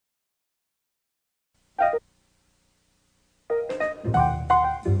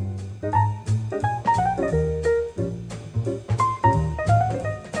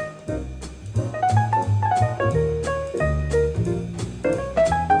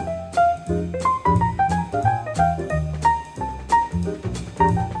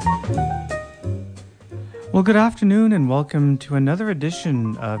Well, good afternoon and welcome to another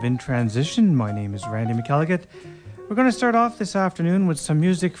edition of In Transition. My name is Randy McElligott. We're going to start off this afternoon with some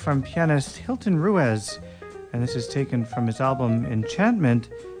music from pianist Hilton Ruiz, and this is taken from his album Enchantment,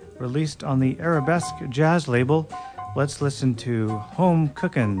 released on the Arabesque Jazz label. Let's listen to Home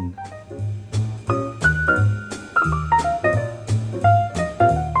Cookin'.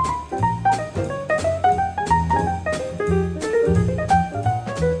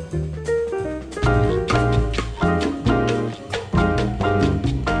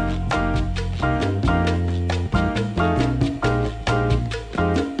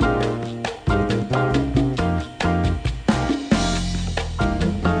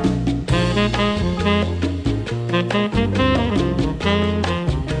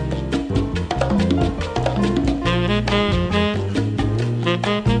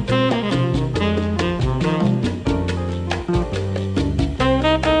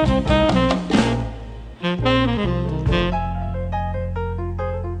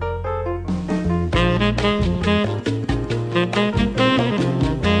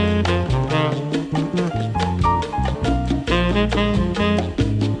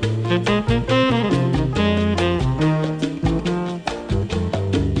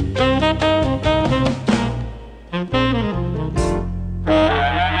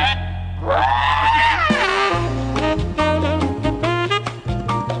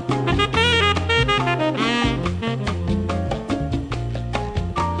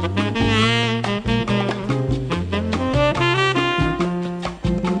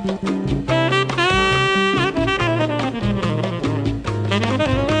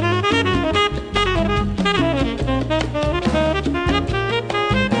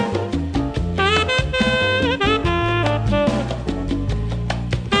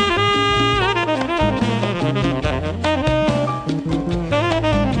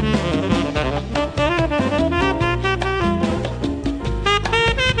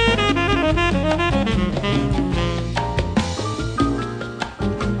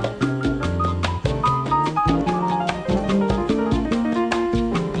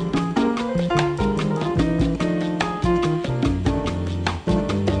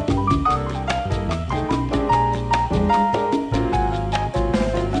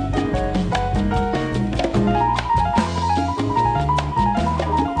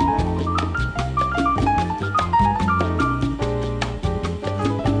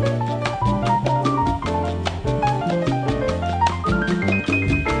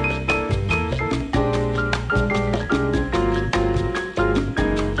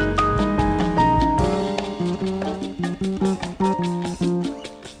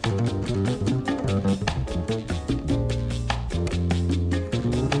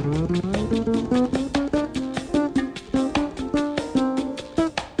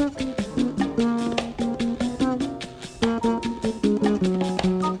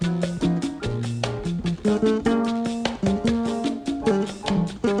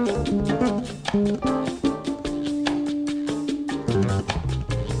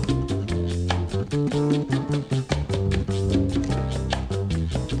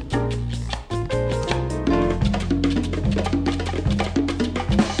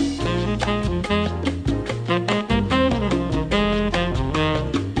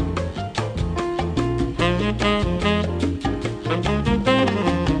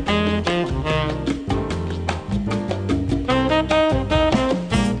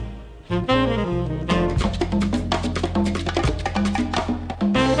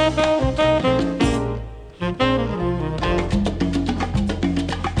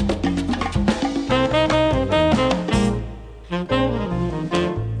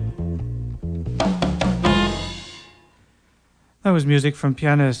 That was music from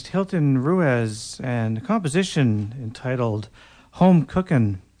pianist Hilton Ruiz and a composition entitled Home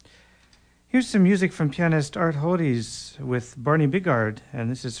Cookin'. Here's some music from pianist Art Hodes with Barney Bigard,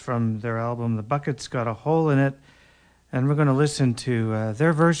 and this is from their album The Bucket's Got a Hole in It, and we're going to listen to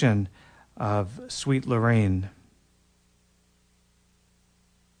their version of Sweet Lorraine.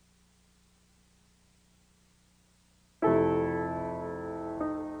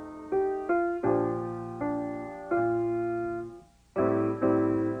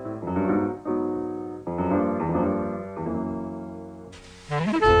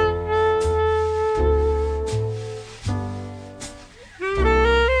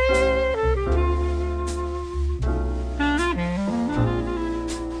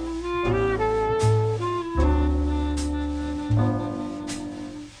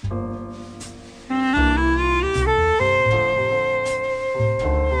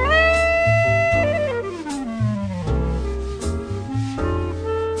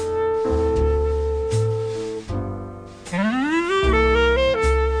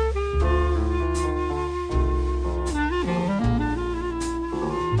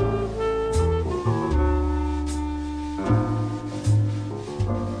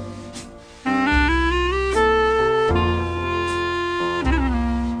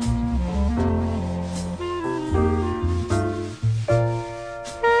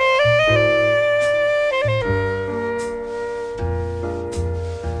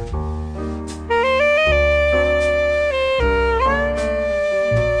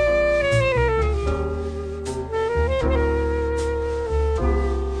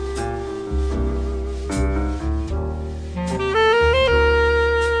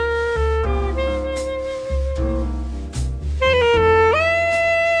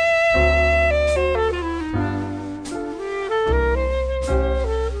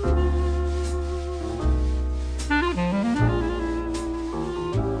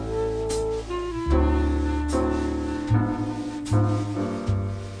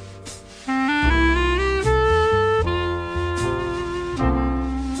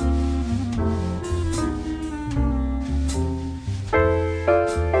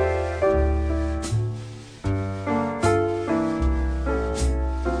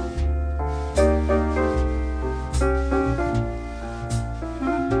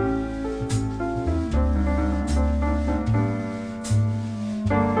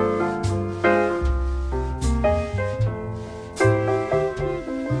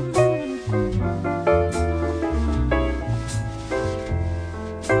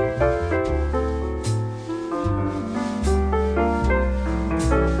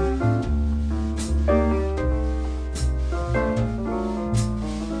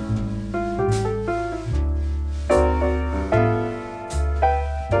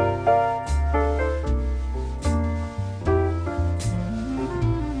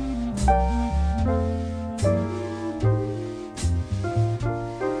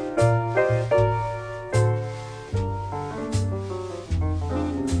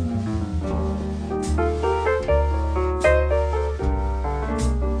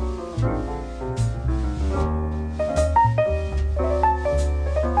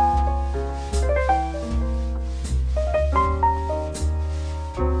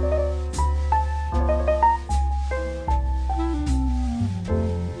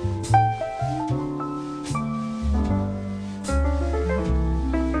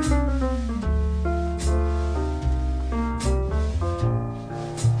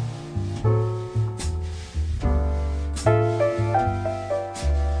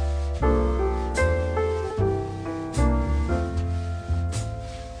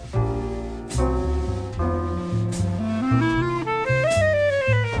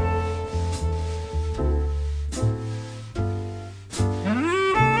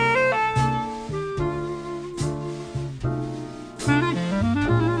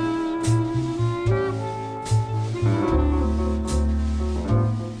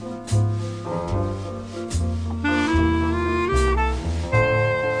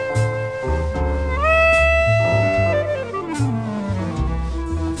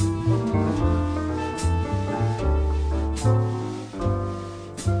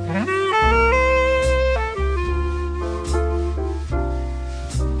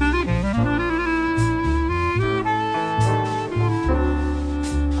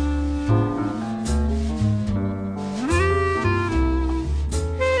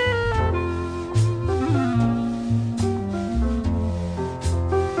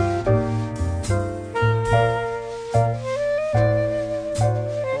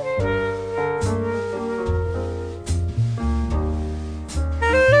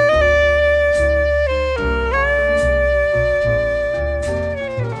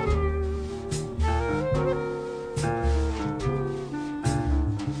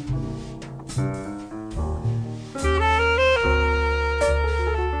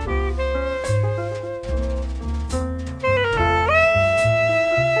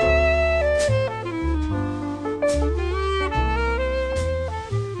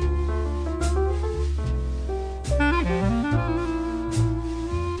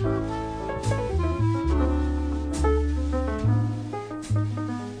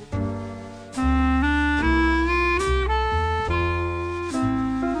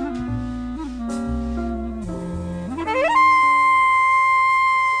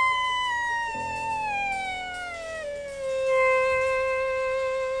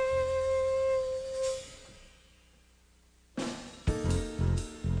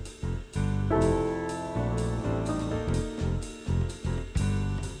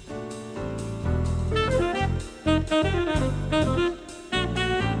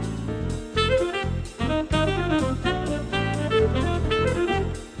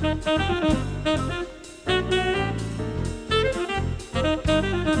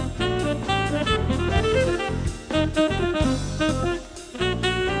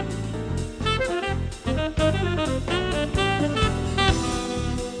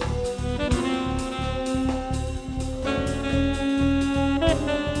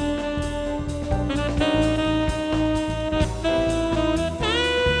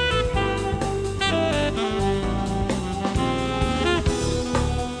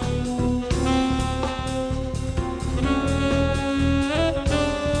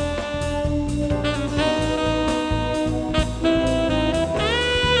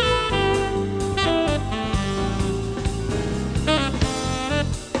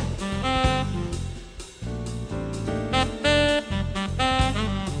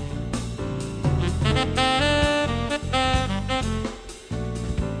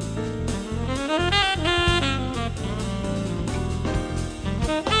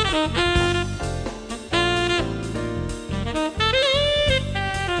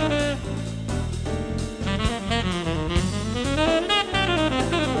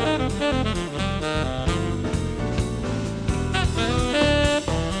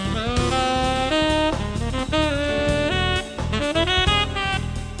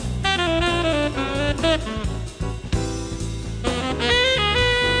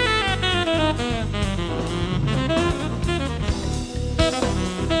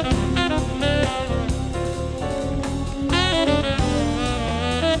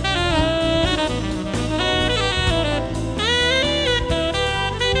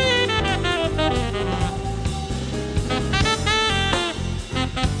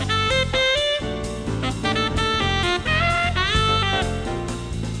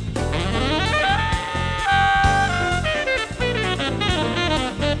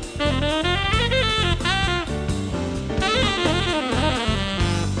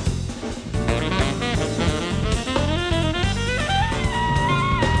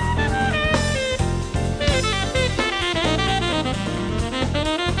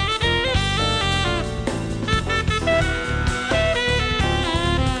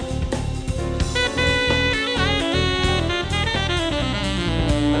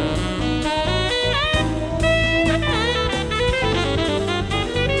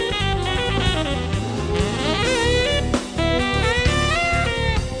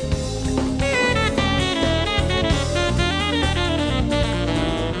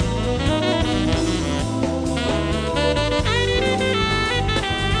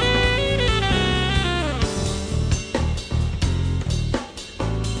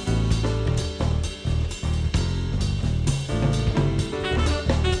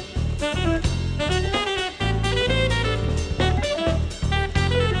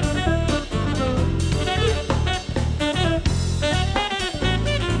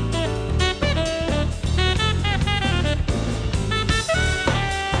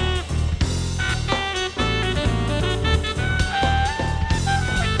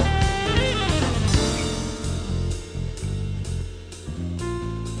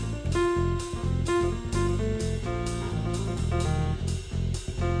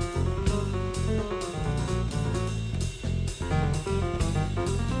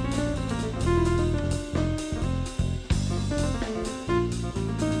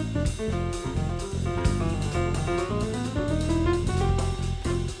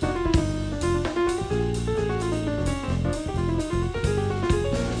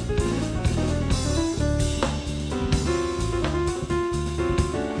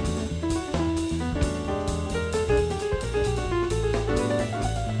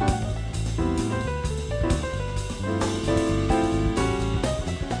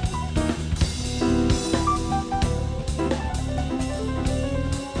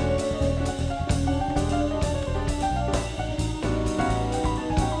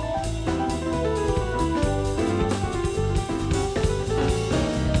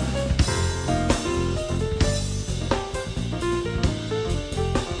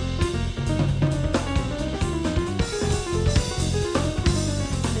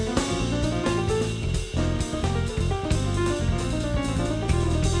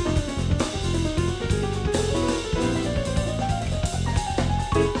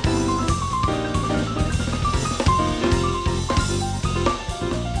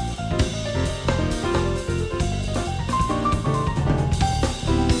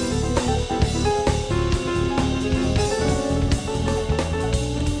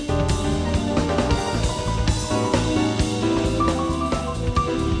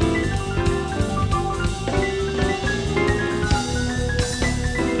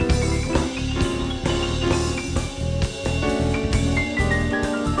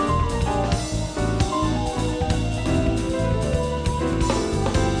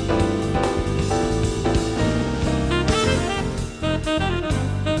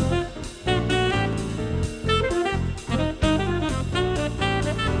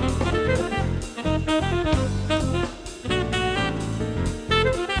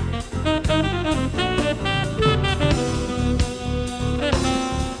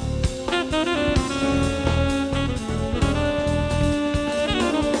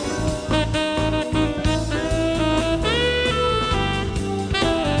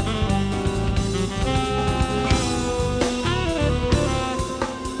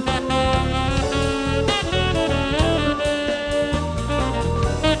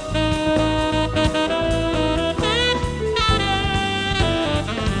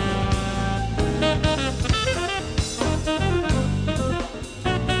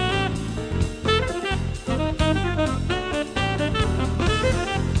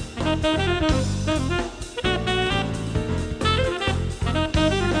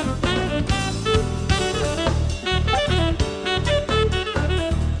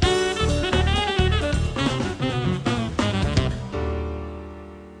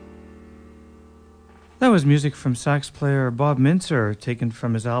 was music from sax player Bob Mintzer, taken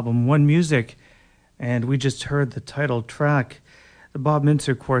from his album One Music, and we just heard the title track, the Bob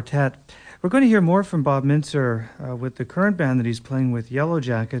Mintzer Quartet. We're going to hear more from Bob Mintzer with the current band that he's playing with,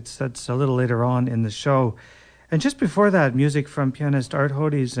 Yellowjackets. That's a little later on in the show. And just before that, music from pianist Art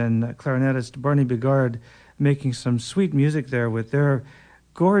Hodes and clarinetist Barney Bigard, making some sweet music there with their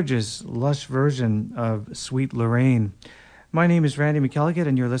gorgeous, lush version of Sweet Lorraine. My name is Randy McElligott,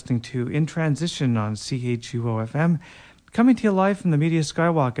 and you're listening to In Transition on CHUO-FM, coming to you live from the Media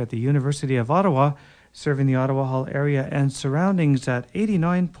Skywalk at the University of Ottawa, serving the Ottawa Hall area and surroundings at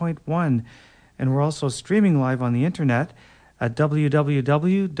 89.1. And we're also streaming live on the internet at www.chuo.fm.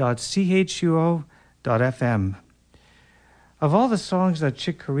 Of all the songs that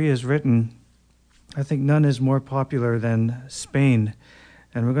Chick Corea has written, I think none is more popular than Spain.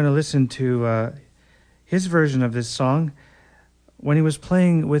 And we're going to listen to his version of this song when he was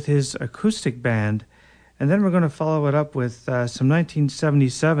playing with his acoustic band. And then we're going to follow it up with some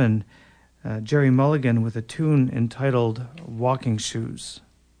 1977 Jerry Mulligan with a tune entitled Walking Shoes.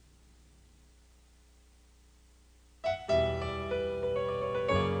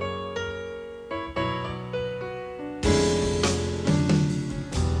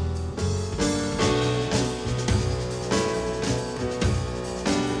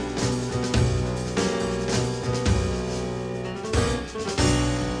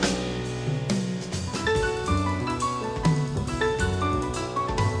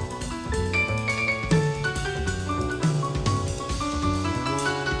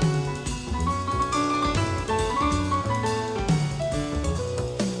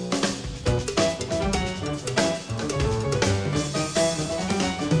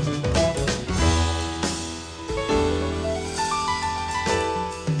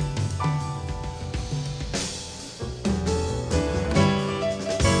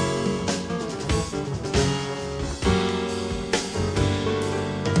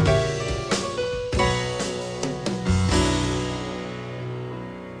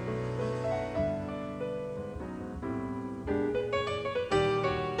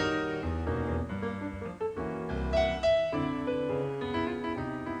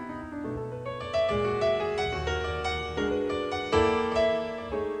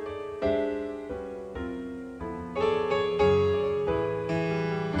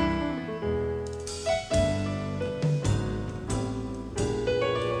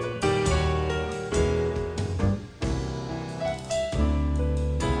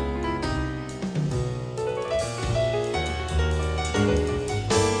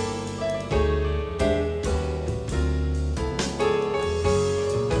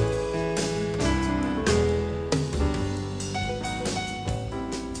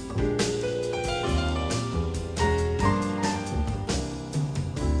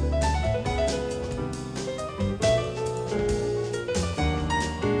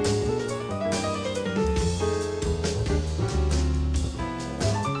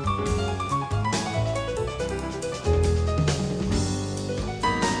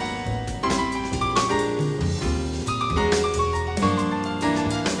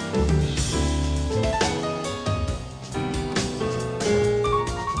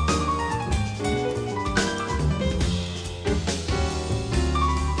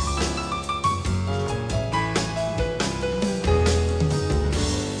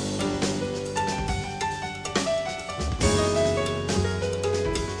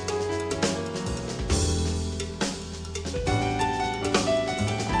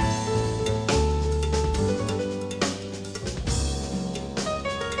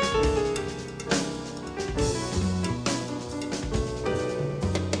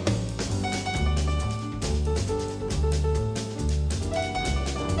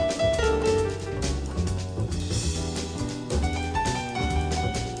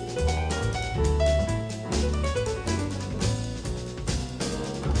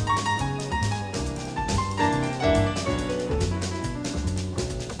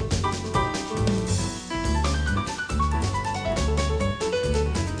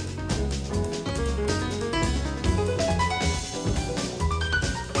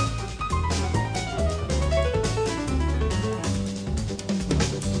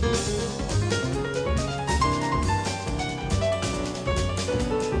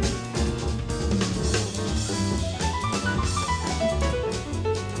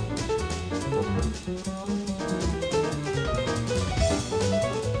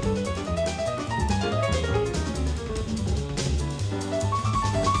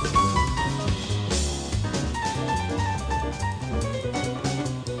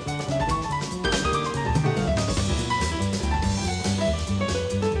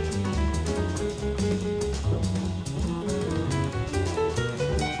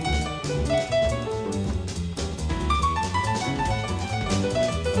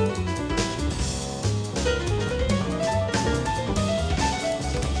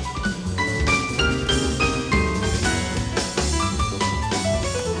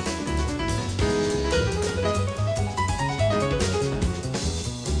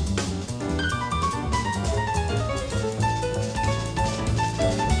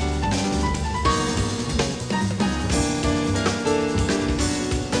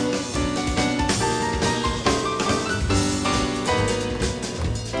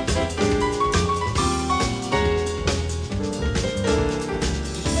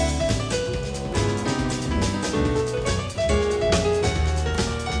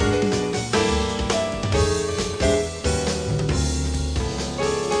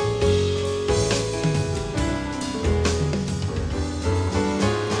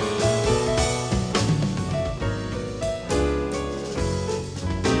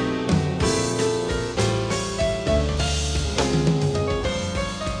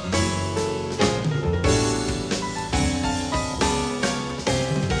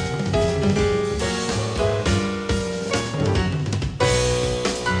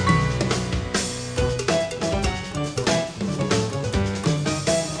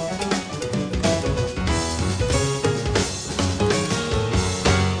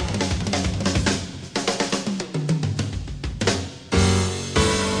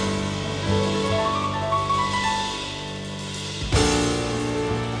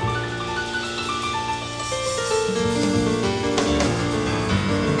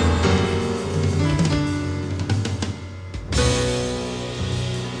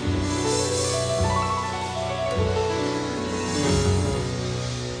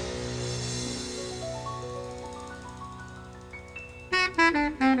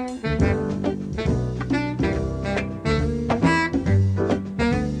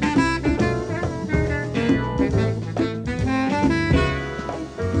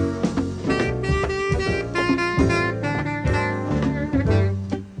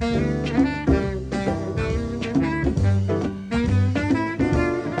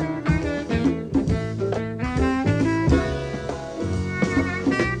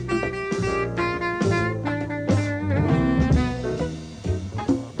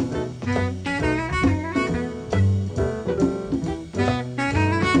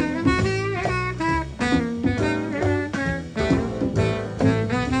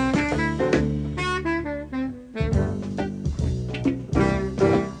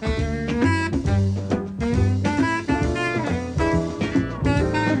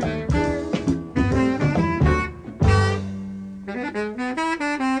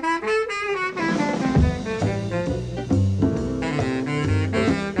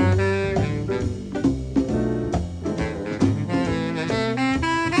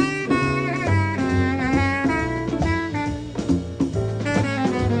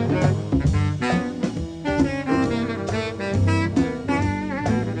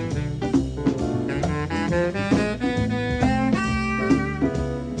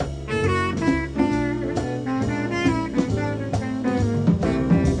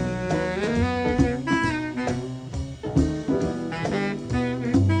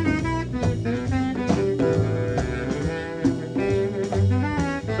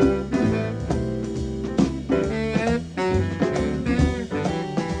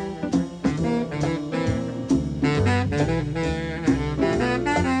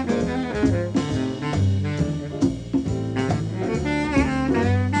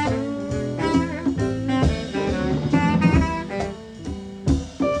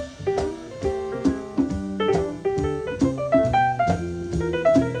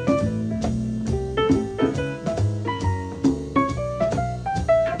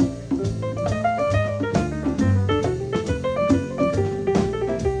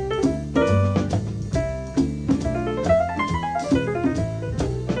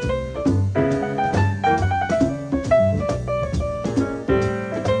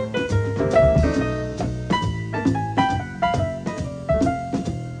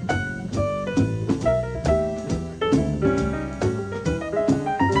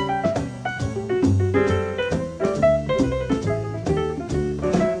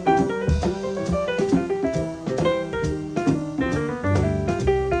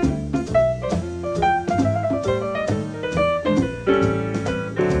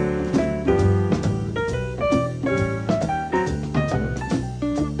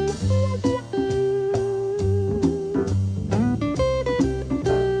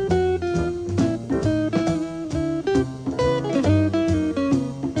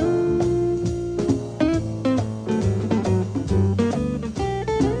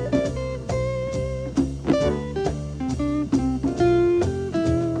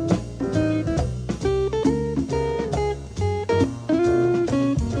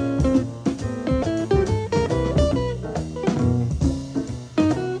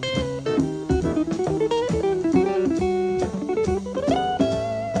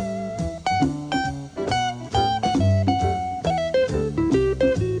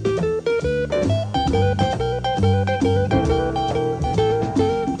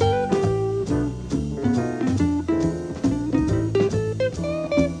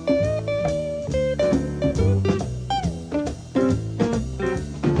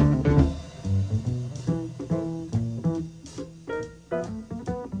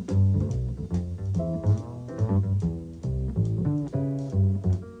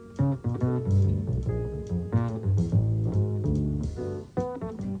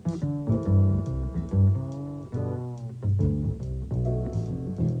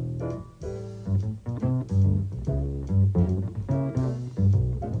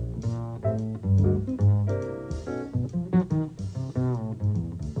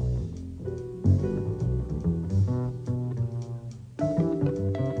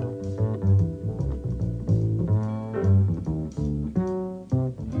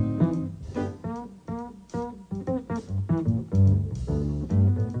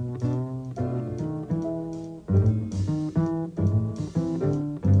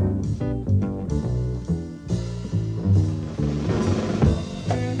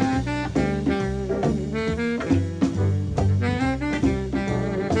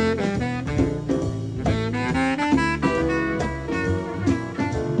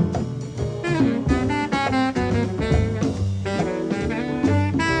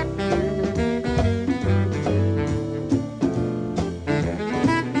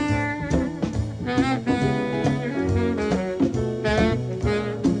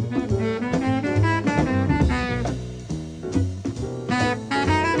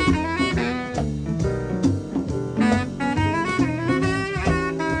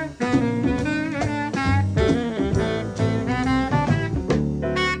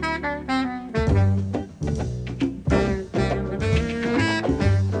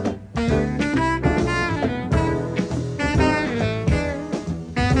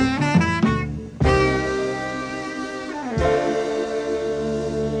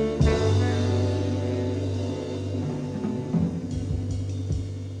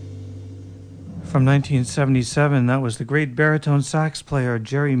 From 1977, that was the great baritone sax player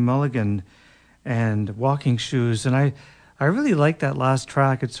Jerry Mulligan and Walking Shoes. And I really liked that last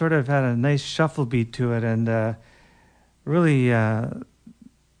track. It sort of had a nice shuffle beat to it, and really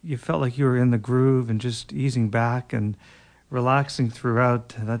you felt like you were in the groove and just easing back and relaxing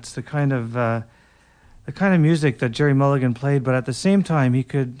throughout. That's the kind of music that Jerry Mulligan played, but at the same time he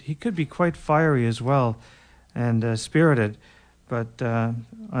could be quite fiery as well and spirited. But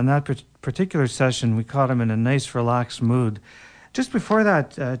on that particular session, we caught him in a nice, relaxed mood. Just before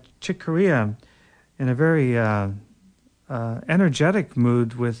that, Chick Corea, in a very energetic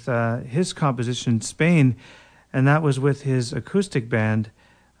mood with his composition Spain, and that was with his acoustic band.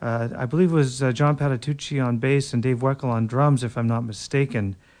 I believe it was John Patitucci on bass and Dave Weckel on drums, if I'm not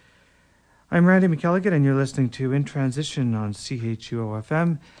mistaken. I'm Randy McElligott, and you're listening to In Transition on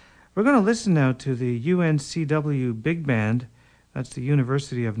CHUO-FM. We're going to listen now to the UNCW Big Band. That's the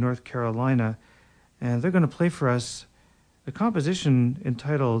University of North Carolina. And they're going to play for us a composition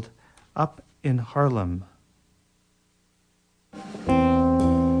entitled Up in Harlem.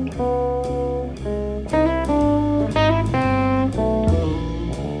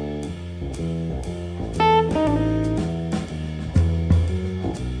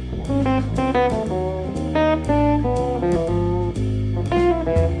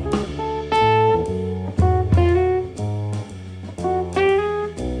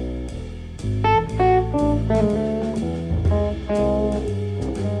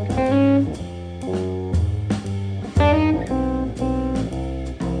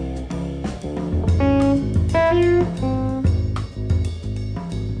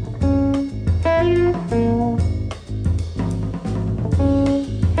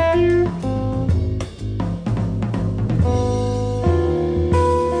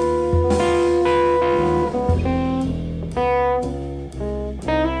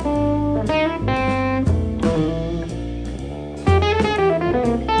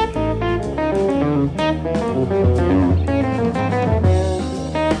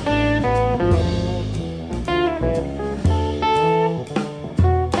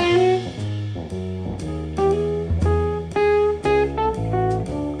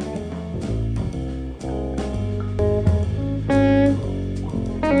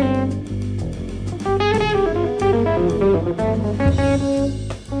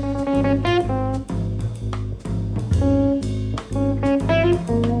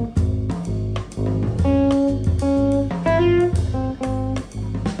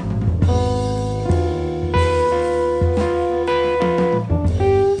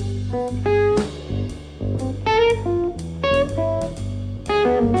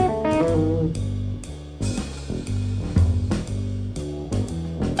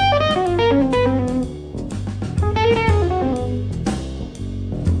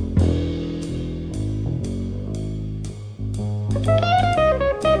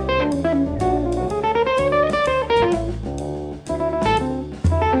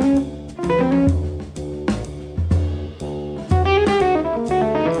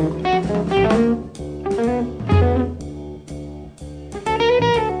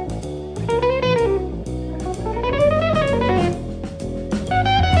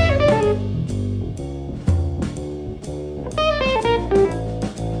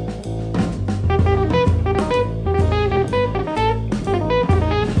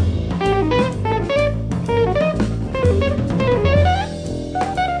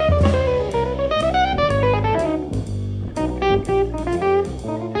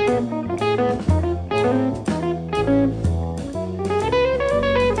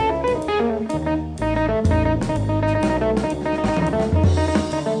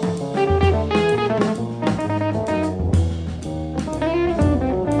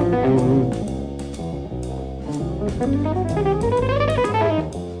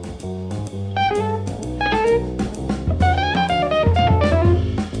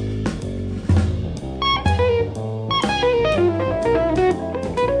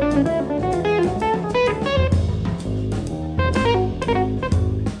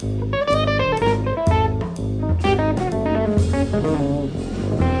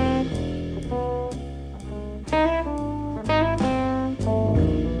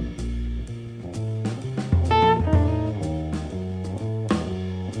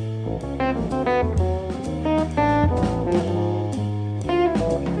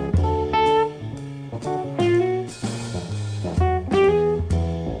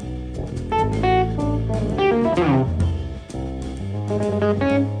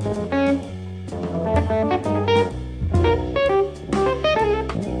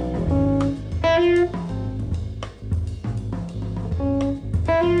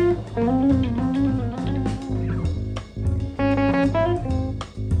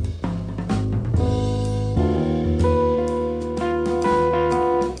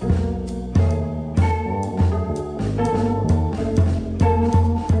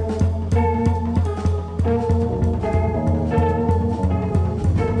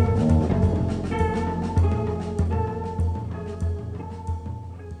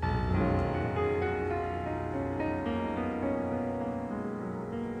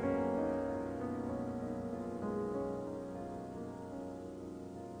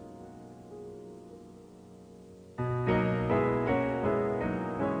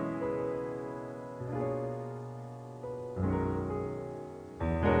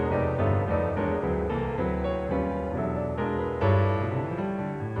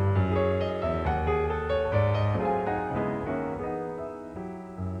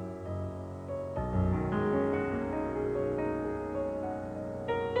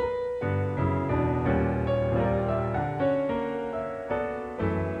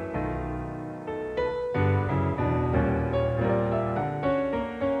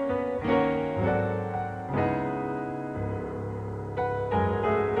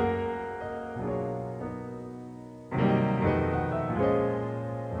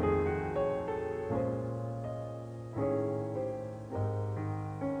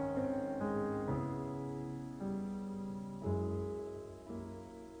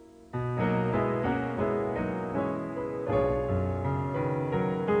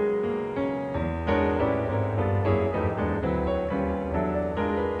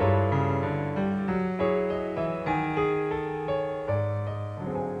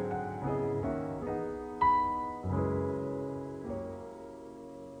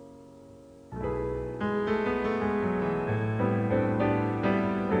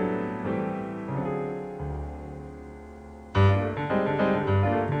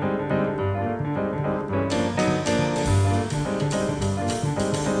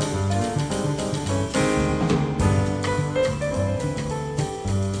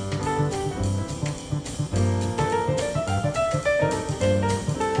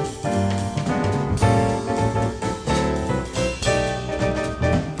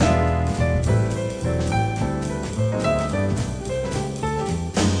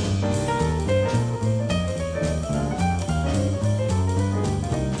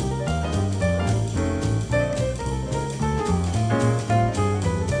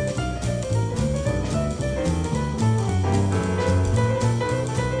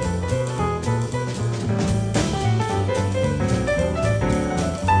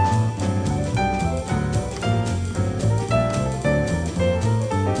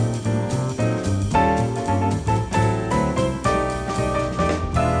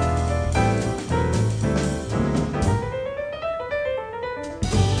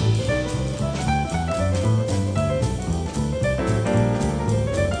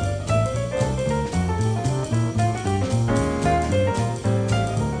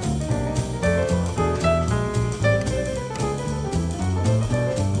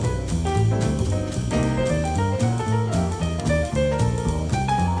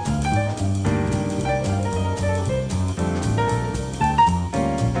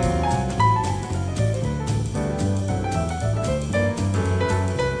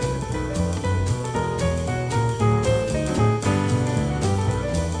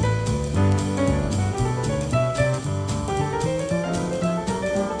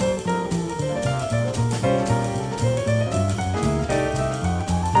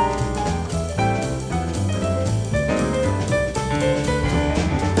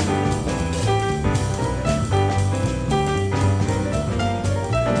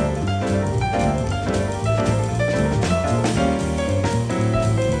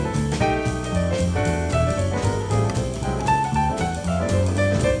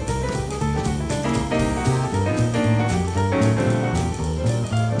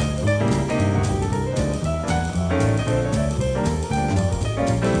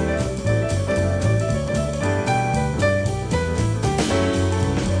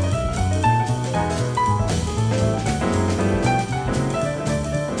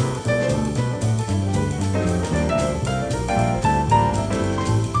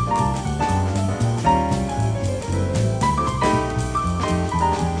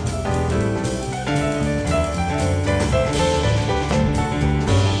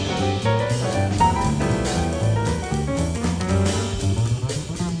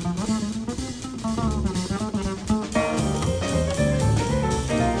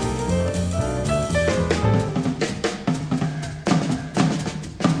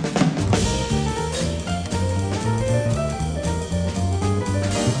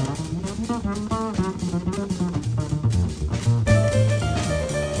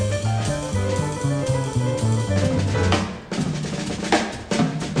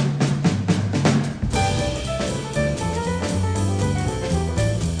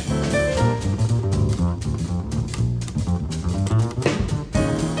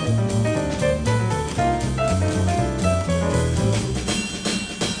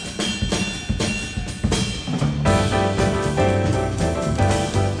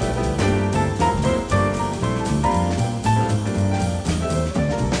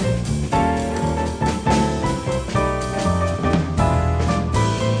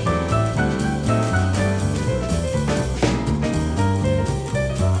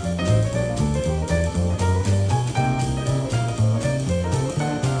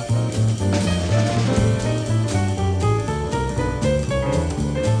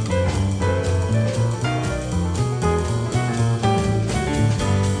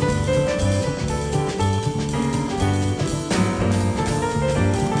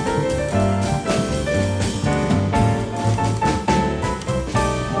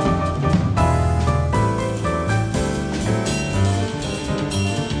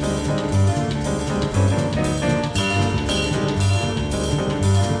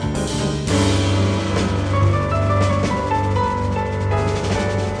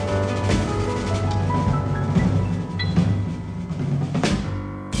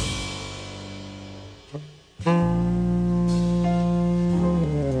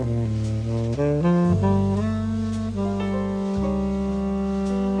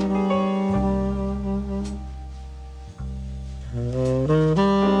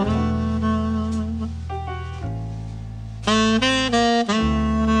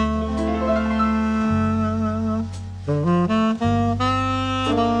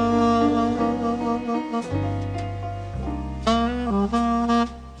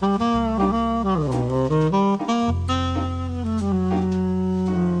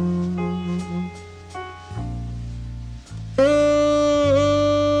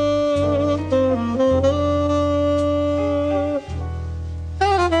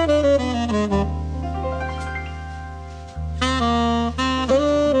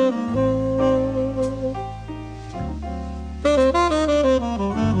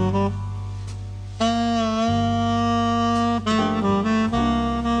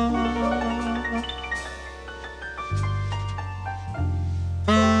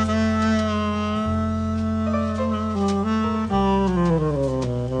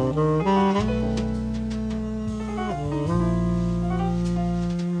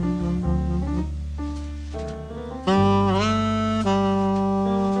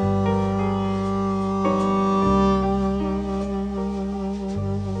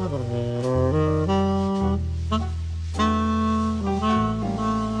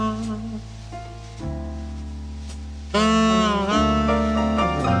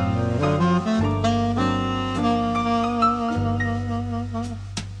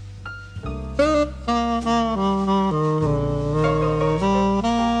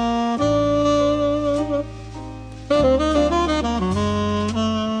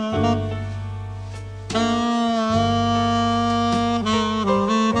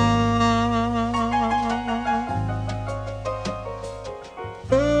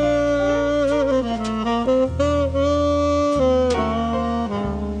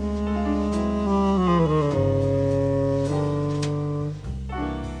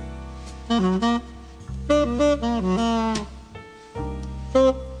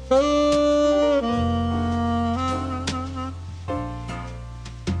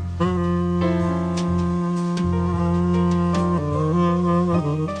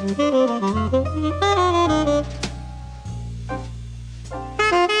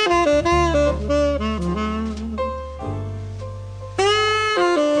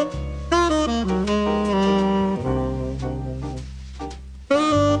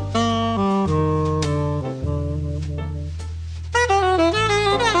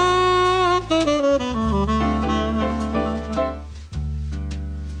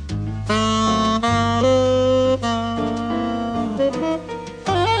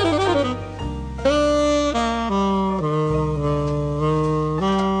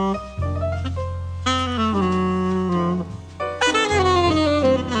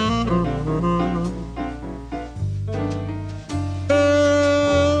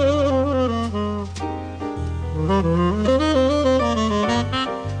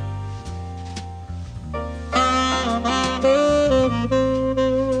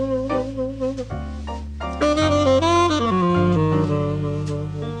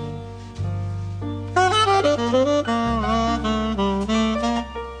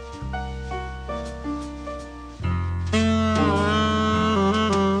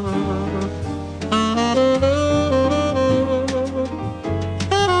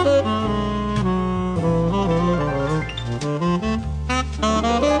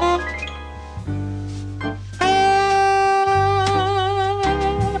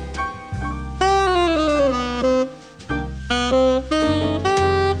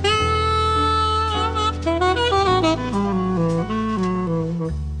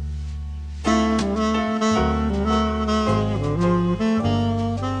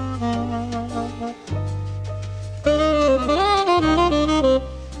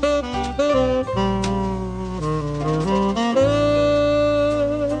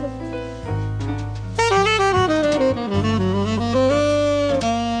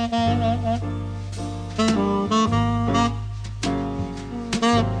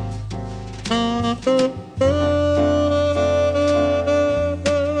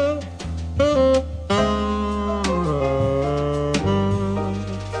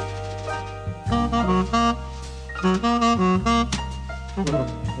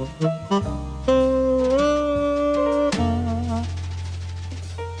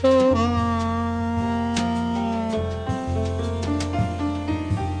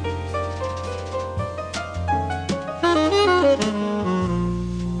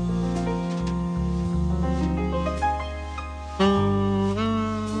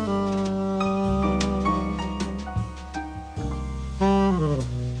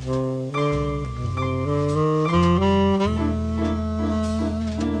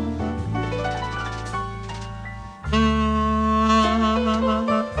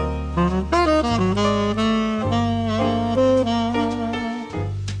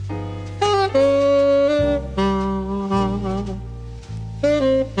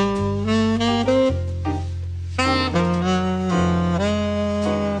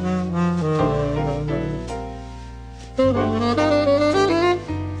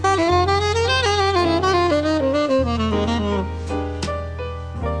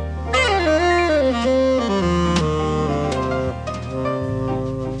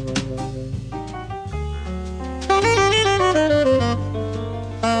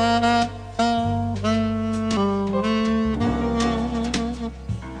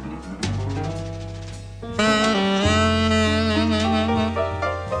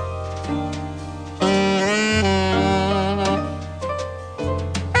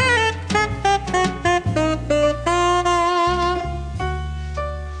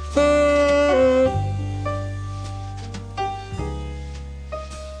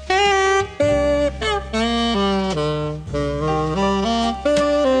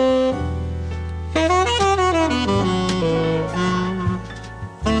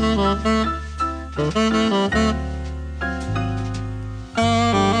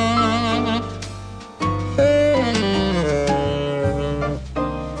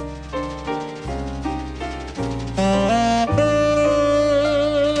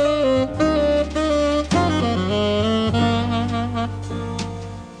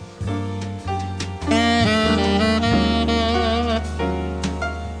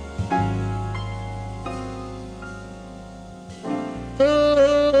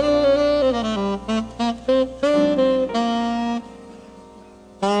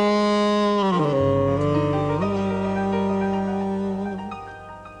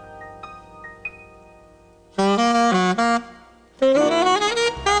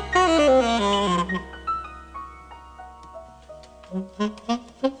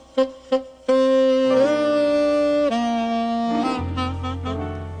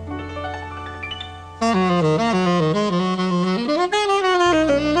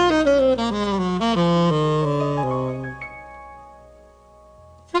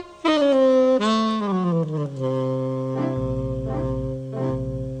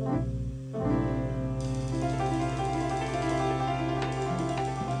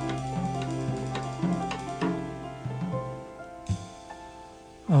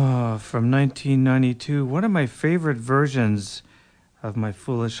 from 1992, one of my favorite versions of My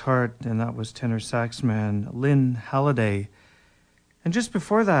Foolish Heart, and that was tenor saxman Lynn Halliday. And just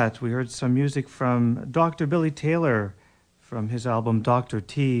before that, we heard some music from Dr. Billy Taylor from his album Dr.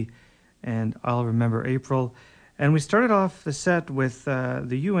 T and I'll Remember April. And we started off the set with the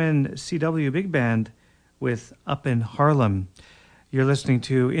UNCW Big Band with Up in Harlem. You're listening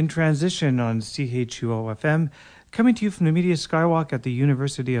to In Transition on CHUO-FM, coming to you from the Media Skywalk at the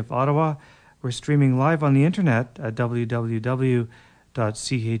University of Ottawa. We're streaming live on the internet at www.chuo.fm.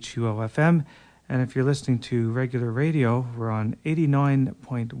 And if you're listening to regular radio, we're on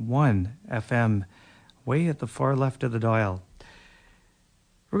 89.1 FM, way at the far left of the dial.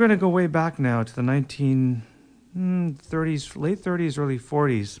 We're going to go way back now to the 1930s, late 30s, early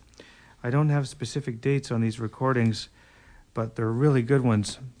 40s. I don't have specific dates on these recordings, but they're really good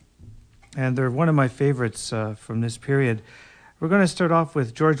ones. And they're one of my favorites from this period. We're going to start off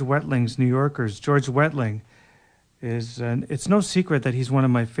with George Wetling's New Yorkers. George Wetling it's no secret that he's one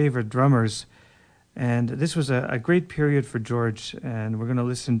of my favorite drummers. And this was a great period for George. And we're going to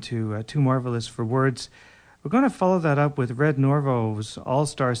listen to Too Marvelous for Words. We're going to follow that up with Red Norvo's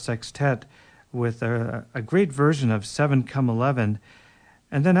All-Star Sextet with a great version of 7 Come 11.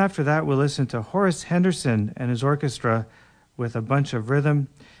 And then after that, we'll listen to Horace Henderson and his orchestra with a bunch of rhythm.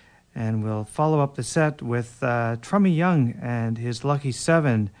 And we'll follow up the set with Trummy Young and his Lucky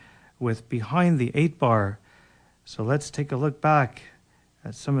 7 with Behind the 8 Bar. So let's take a look back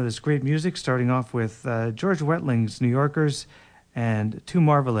at some of this great music, starting off with George Wetling's New Yorkers and Too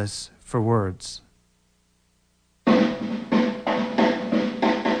Marvelous for Words.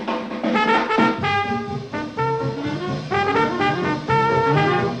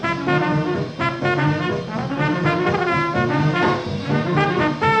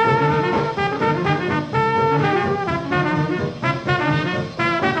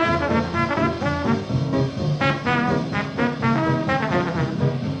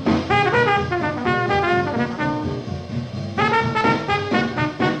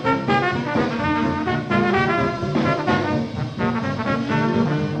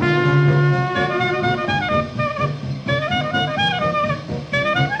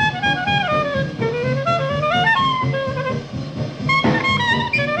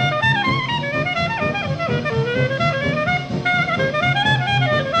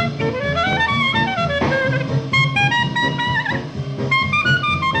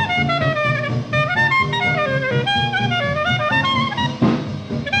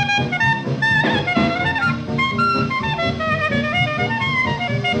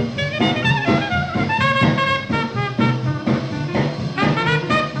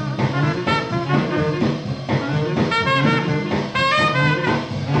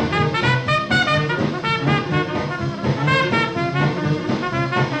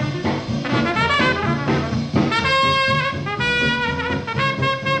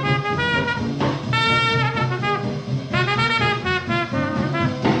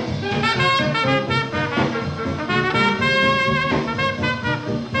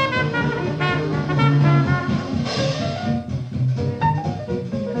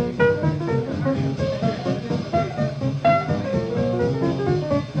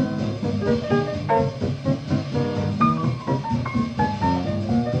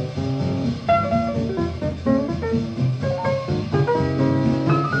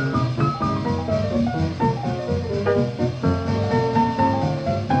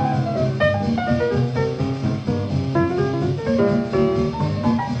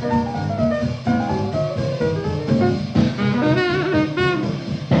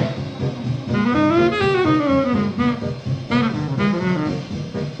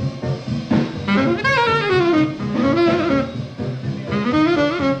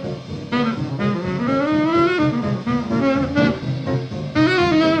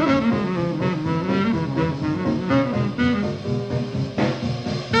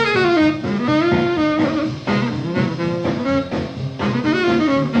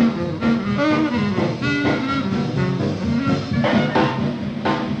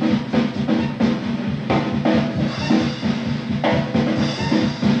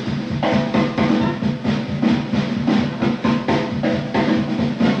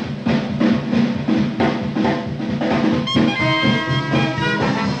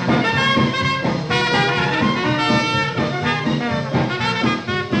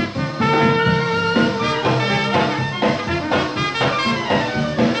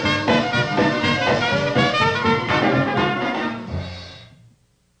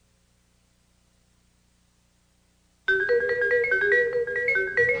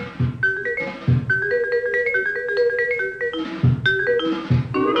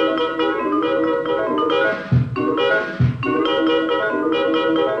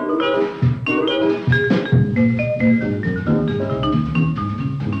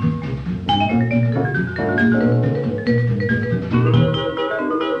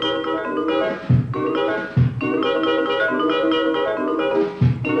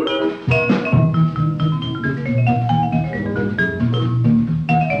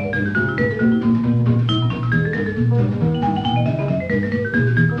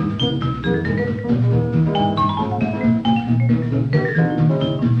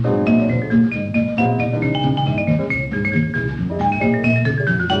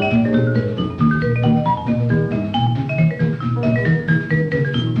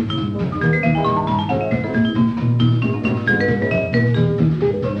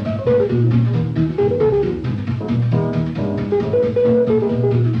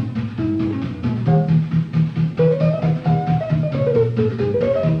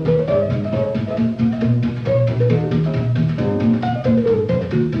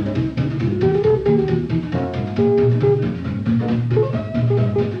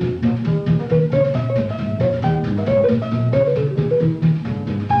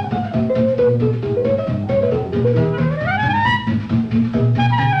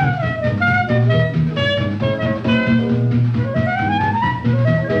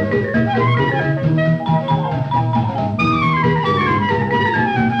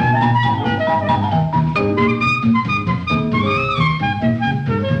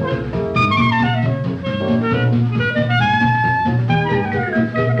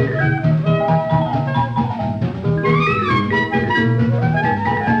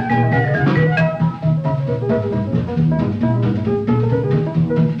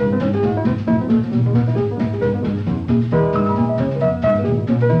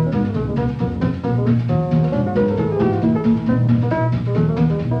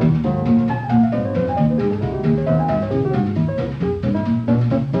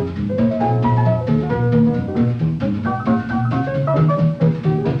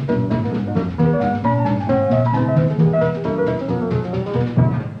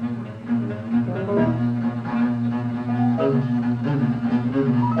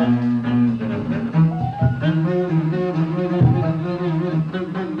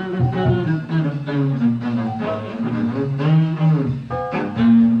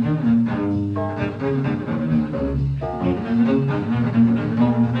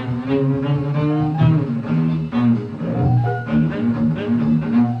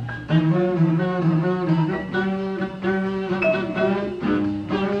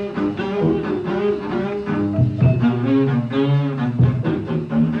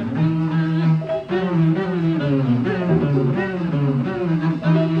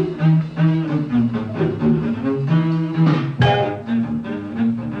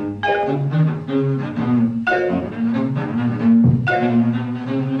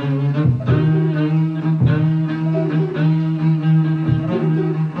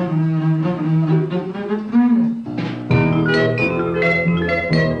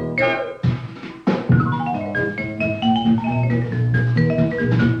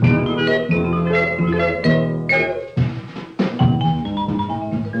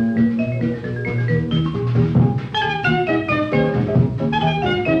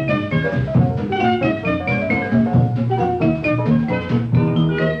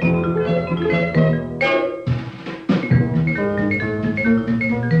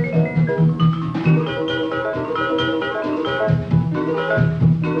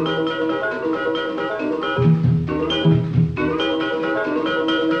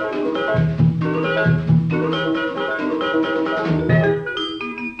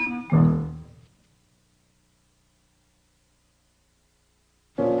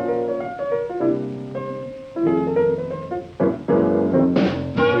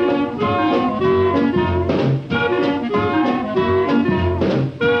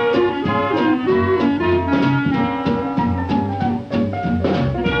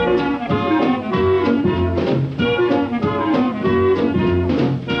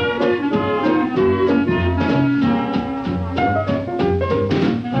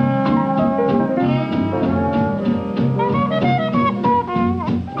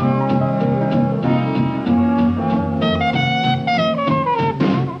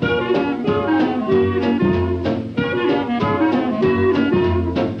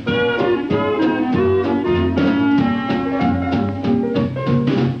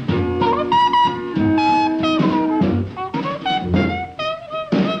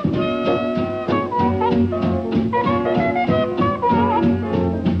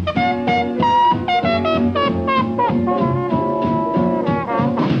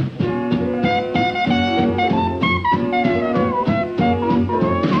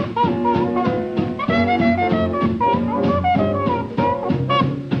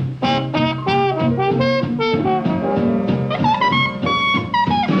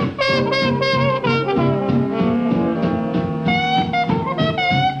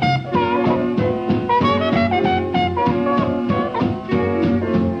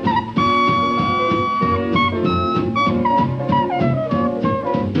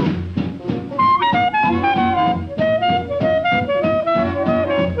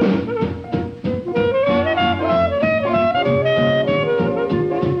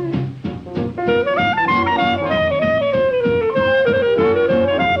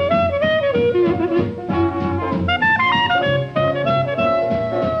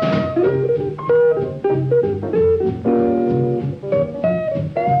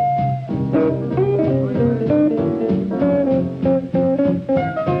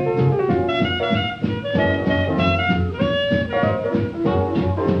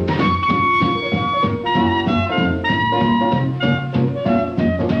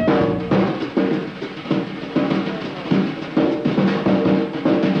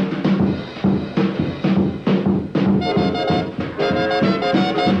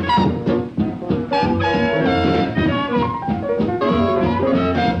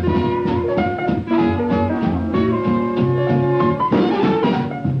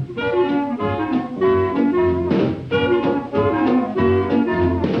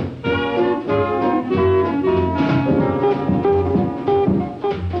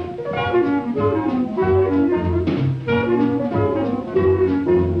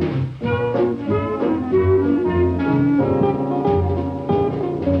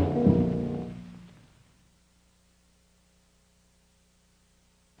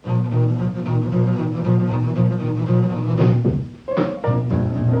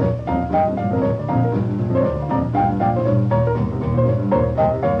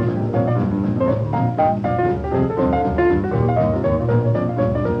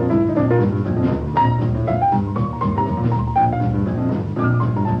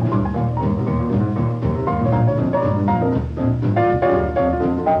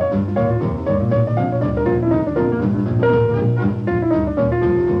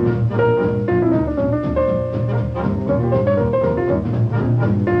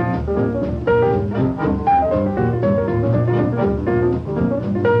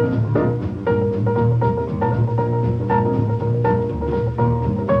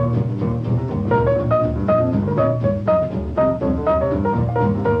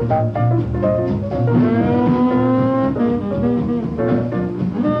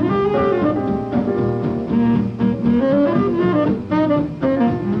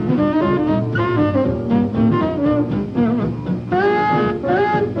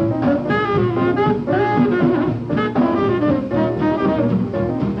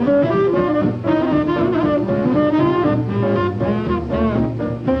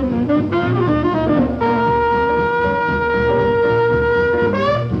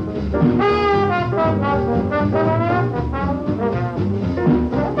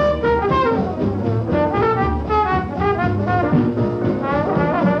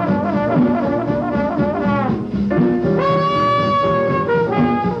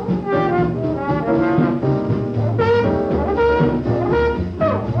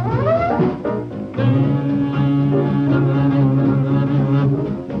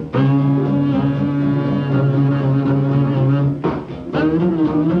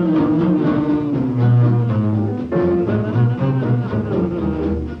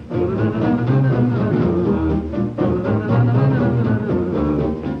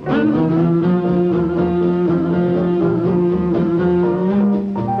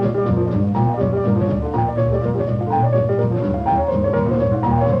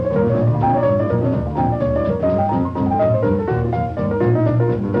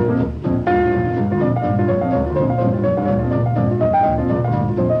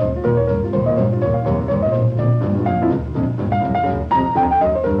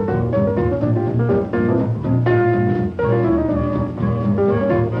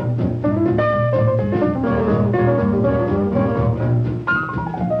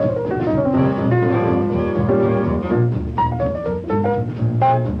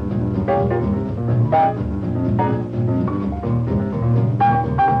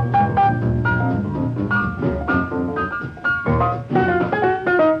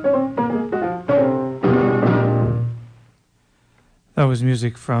 was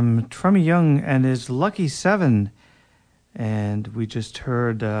music from Trummy Young and his Lucky Seven. And we just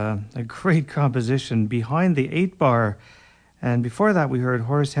heard a great composition, Behind the 8-Bar. And before that, we heard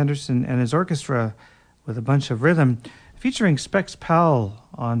Horace Henderson and his orchestra with a bunch of rhythm, featuring Specs Powell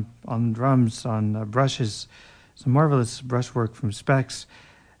on drums, on brushes. Some marvelous brushwork from Specs.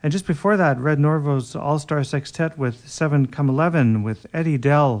 And just before that, Red Norvo's All-Star Sextet with 7 Come 11 with Eddie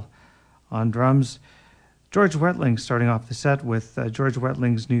Dell on drums. George Wetling starting off the set with George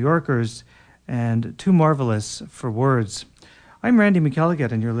Wetling's New Yorkers and Too Marvelous for Words. I'm Randy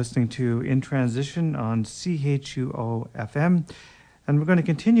McElligott, and you're listening to In Transition on CHUO-FM. And we're going to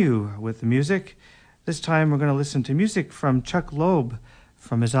continue with the music. This time we're going to listen to music from Chuck Loeb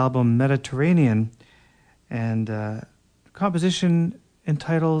from his album Mediterranean, and a composition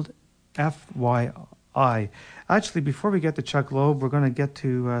entitled FYI. Actually, before we get to Chuck Loeb, we're going to get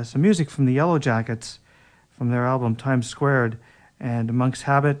to some music from the Yellowjackets from their album Times Squared and Monk's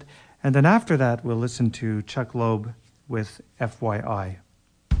Habit. And then after that, we'll listen to Chuck Loeb with FYI.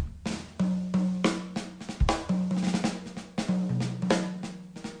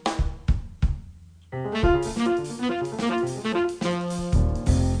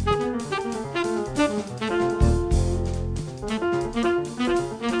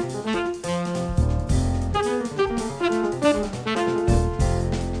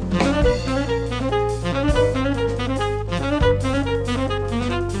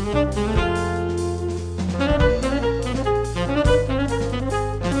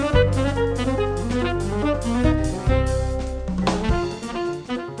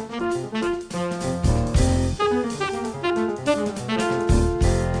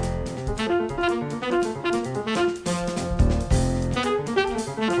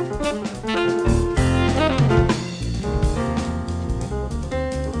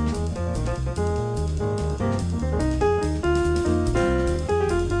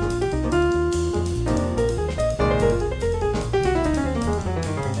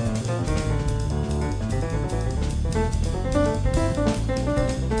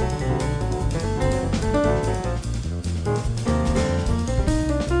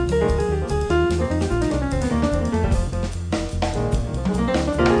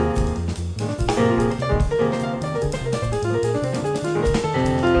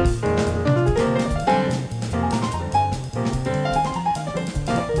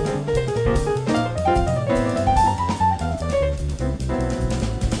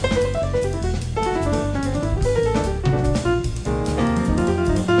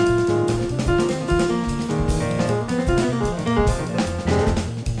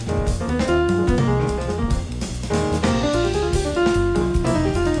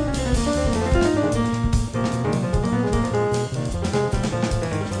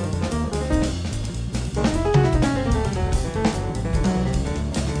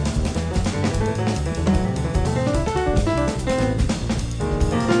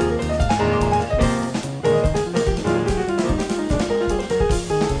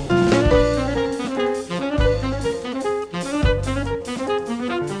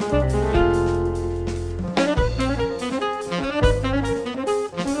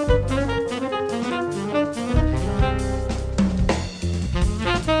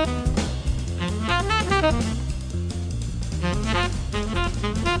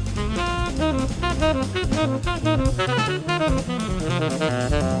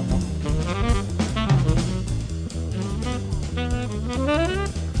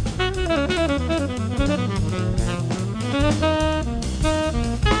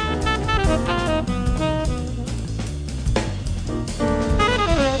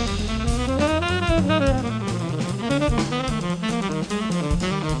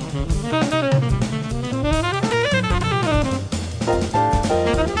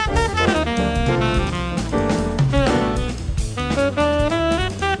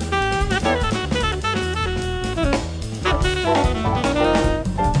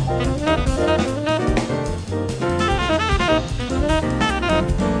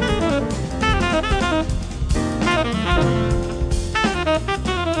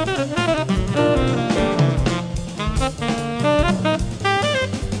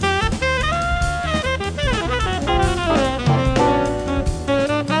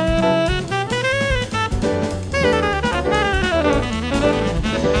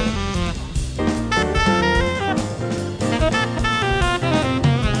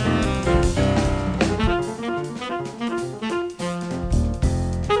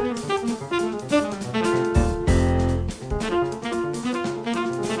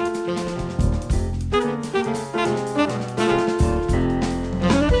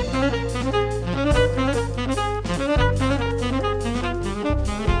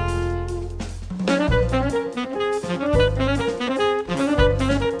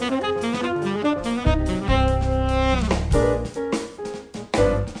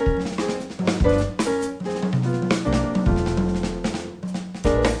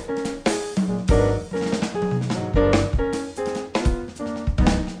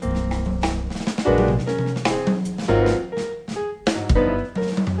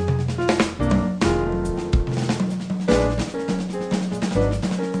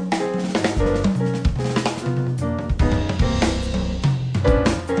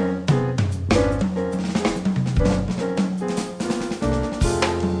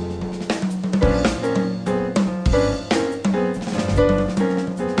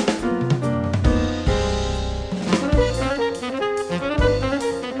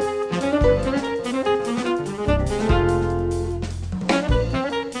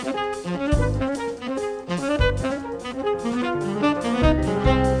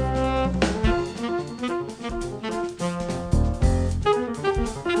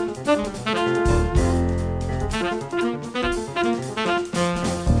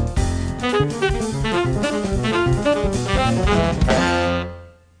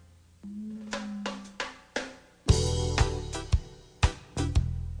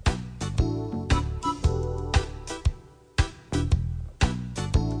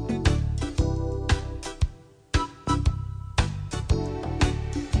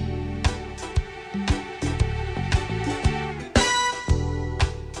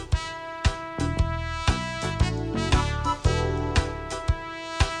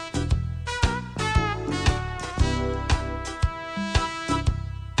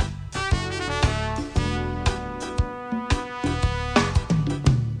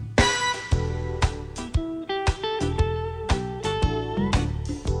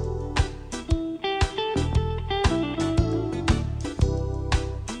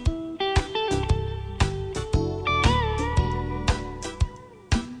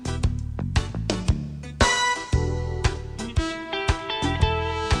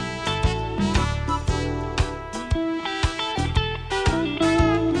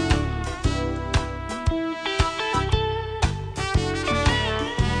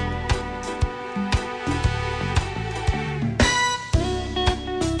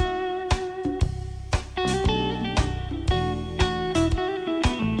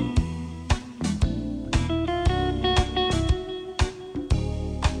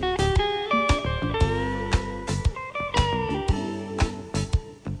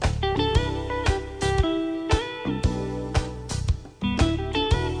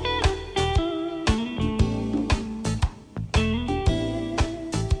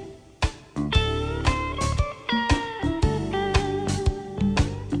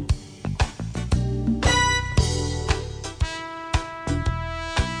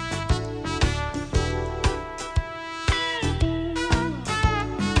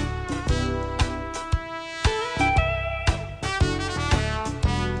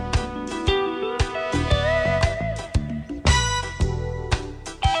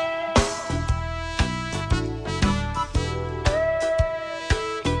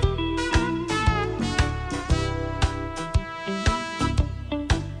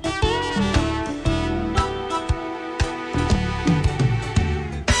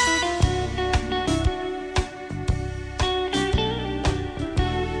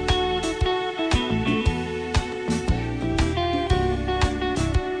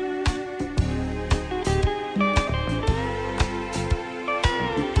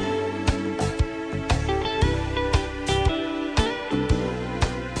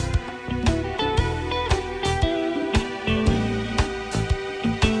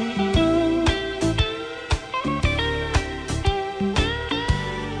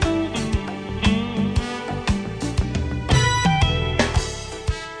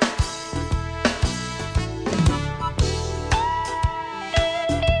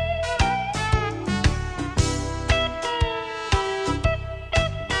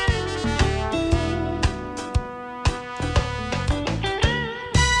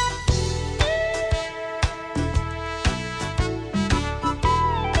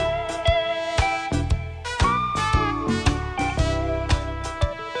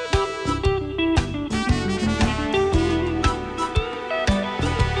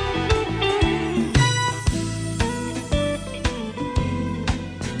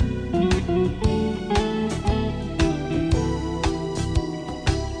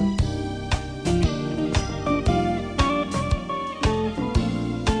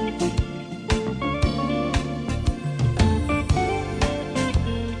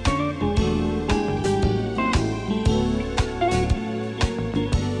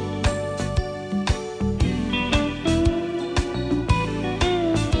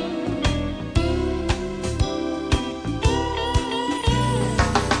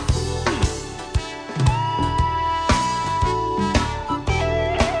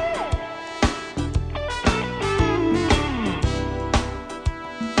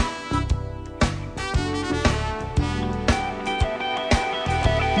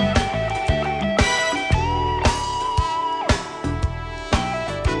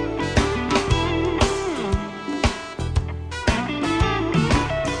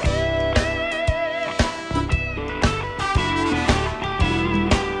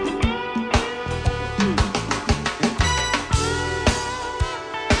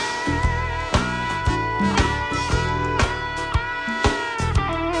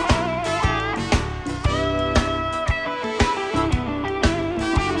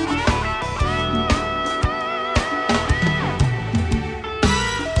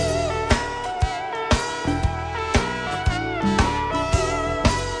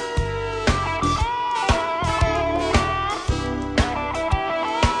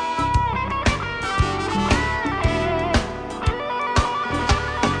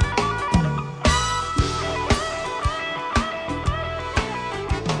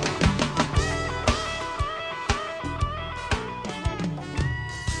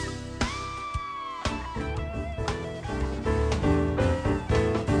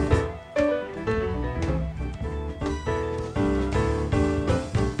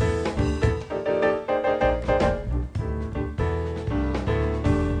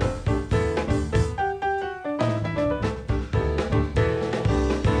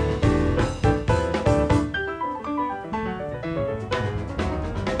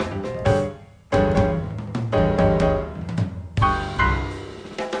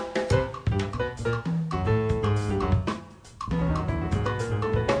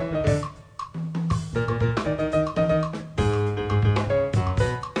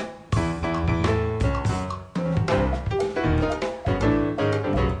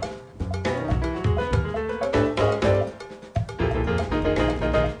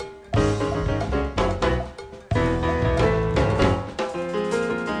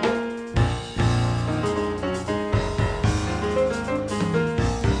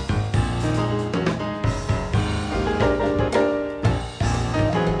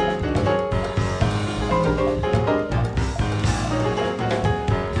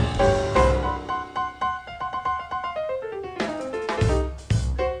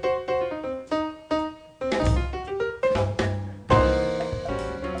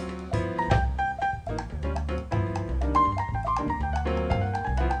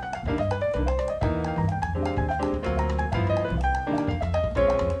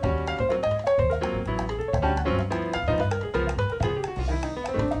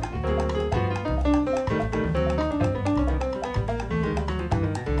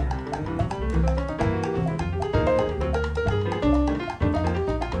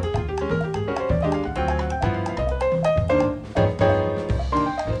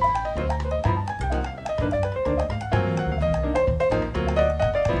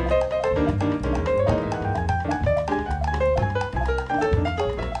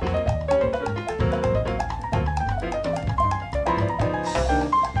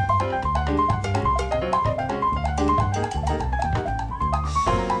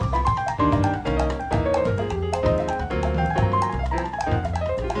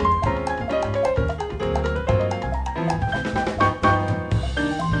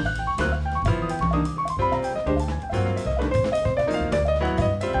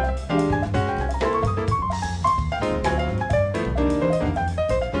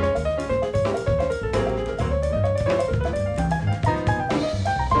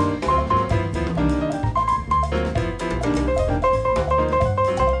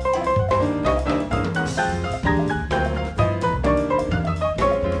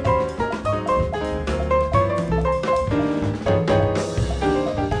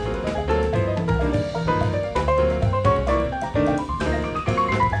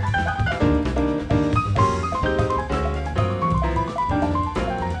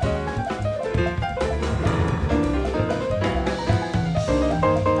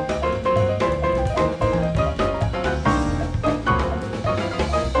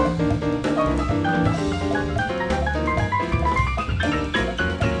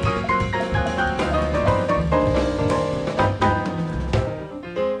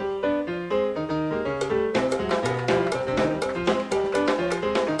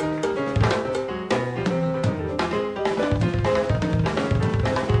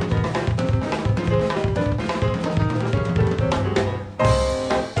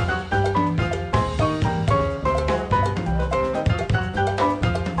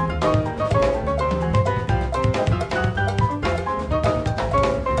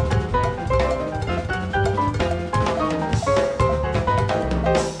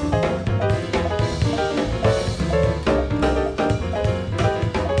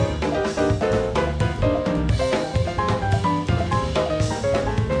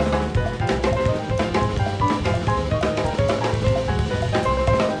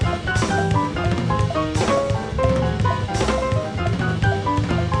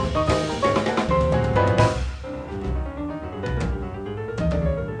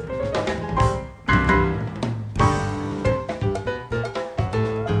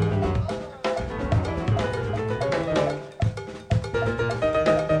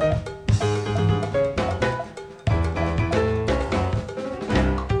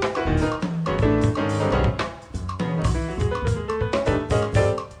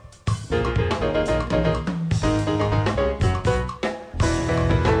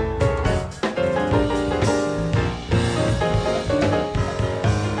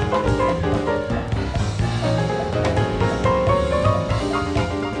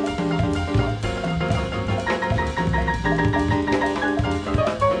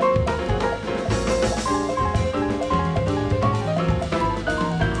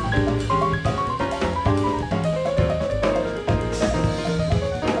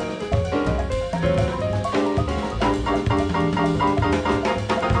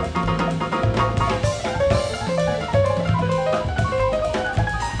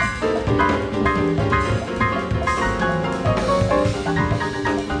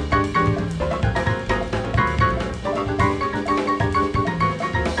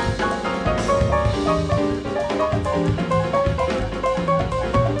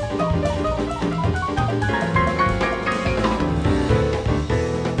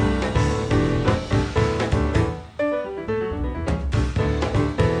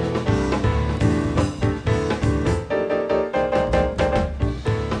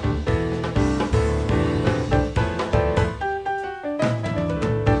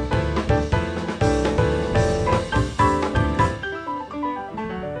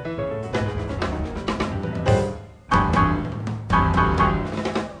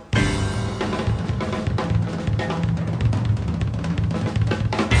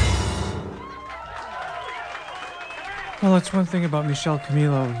 Well, that's one thing about Michel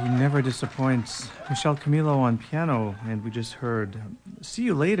Camilo. He never disappoints. Michel Camilo on piano, and we just heard See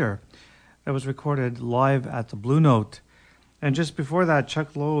You Later. That was recorded live at the Blue Note. And just before that,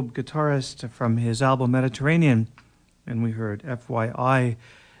 Chuck Loeb, guitarist from his album Mediterranean, and we heard FYI.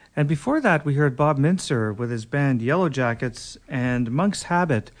 And before that, we heard Bob Mintzer with his band Yellowjackets and Monk's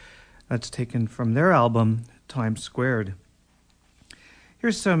Habit. That's taken from their album Time Squared.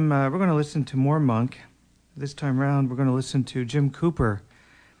 Here's some, we're going to listen to more Monk. This time round, we're going to listen to Jim Cooper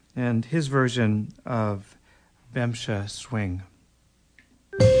and his version of Bemsha Swing.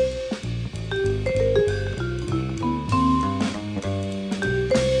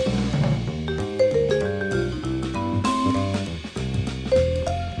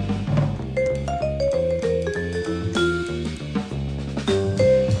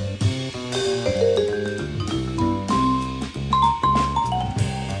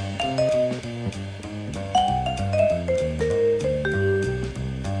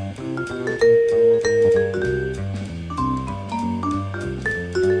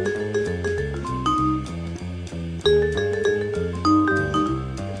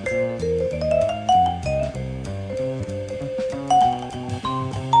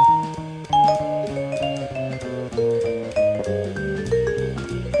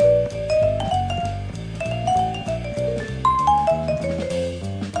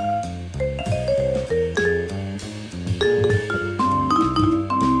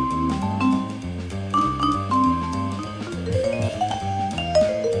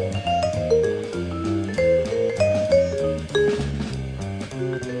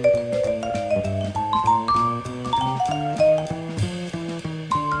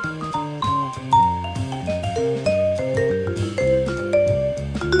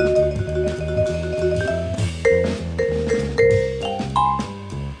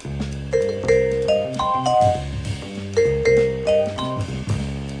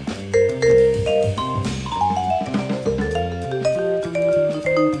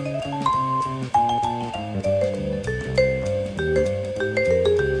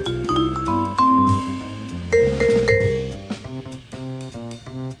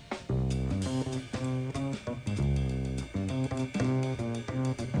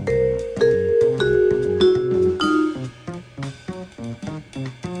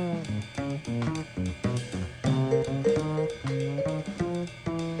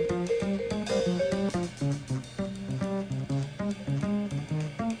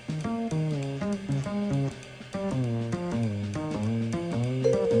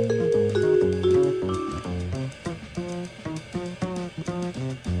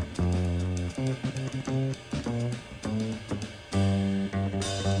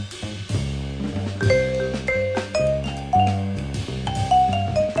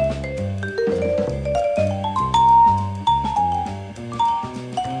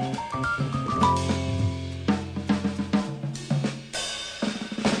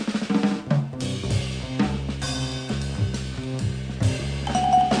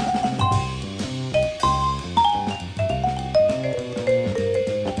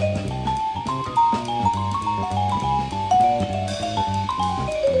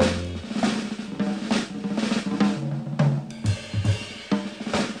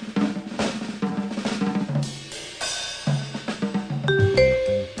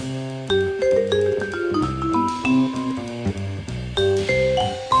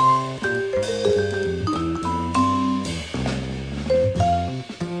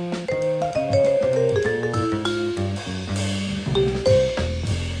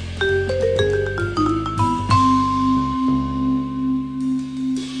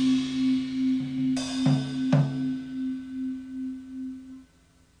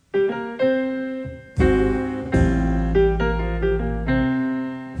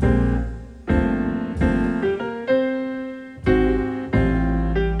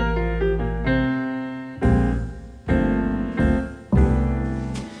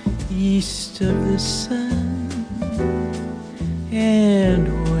 East of the sun and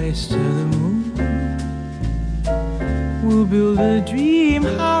west of the moon, we'll build a dream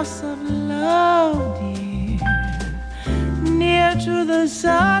house of love, dear, near to the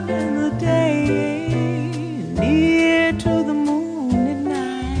sun in the day, near to the moon at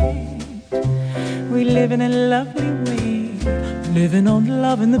night. We live in a lovely way, living on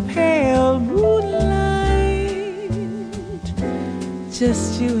love in the pale moonlight.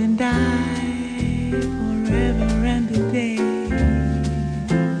 Just you and I, forever and a day.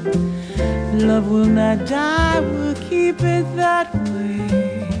 Love will not die, we'll keep it that way.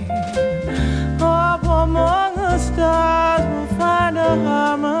 Up among the stars, we'll find a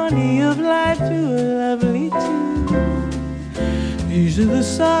harmony of life to a lovely tune. east of the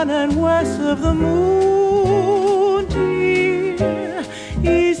sun and west of the moon, dear.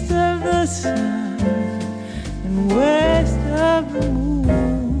 East of the sun and west of the moon.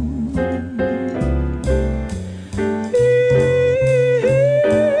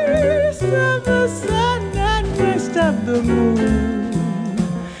 East of the sun and west of the moon.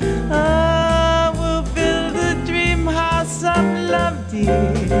 I will build a dream house of love,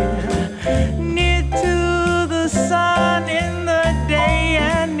 dear, near to the sun in the day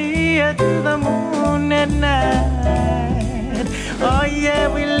and near to the moon at night. Oh yeah,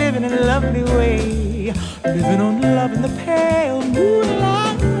 we live in a lovely way, living on love in the pale moonlight.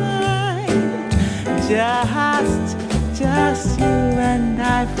 Just you and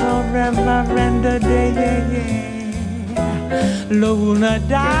I forever and a day, yeah, yeah. Love will not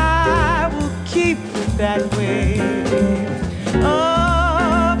die, we'll keep it that way.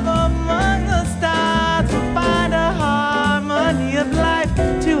 Up among the stars we'll find a harmony of life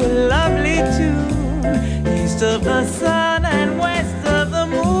to a lovely tune. East of the sun and west of the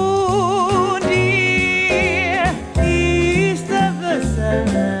moon, dear. East of the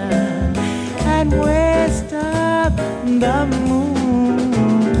sun and west of the moon.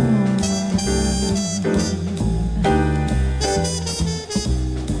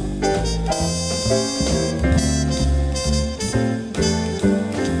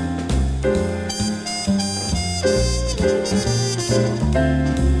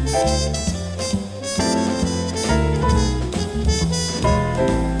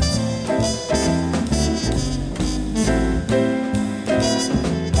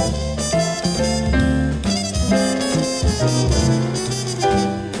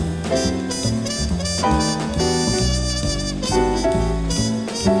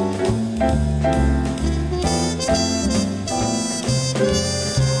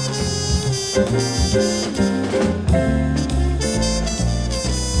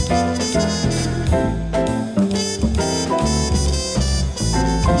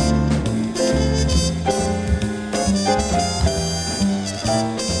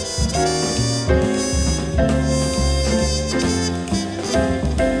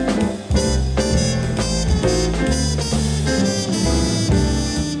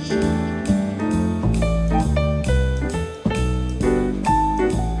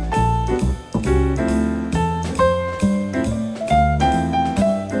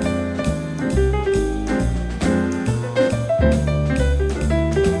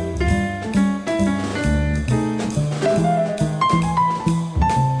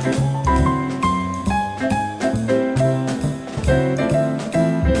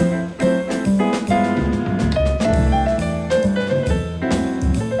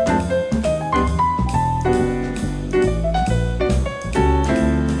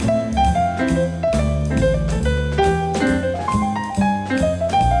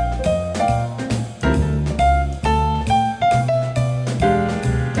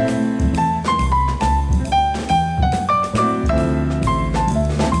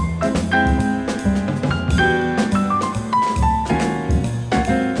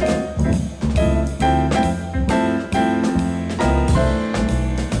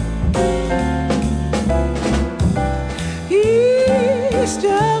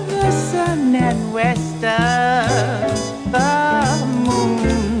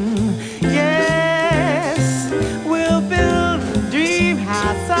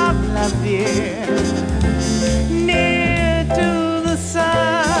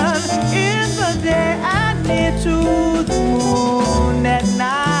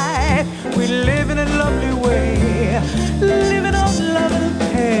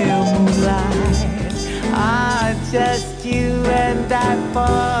 Just you and I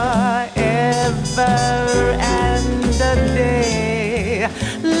forever and a day.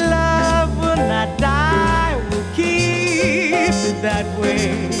 Love will not die, we'll keep it that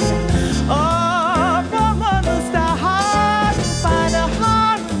way. Oh, from under star heart, find a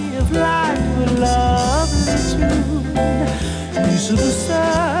harmony of life to a lovely tune. East of the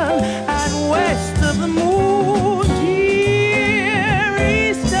sun and west of the moon, dear.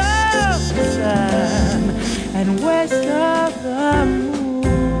 East of the sun and west of the moon.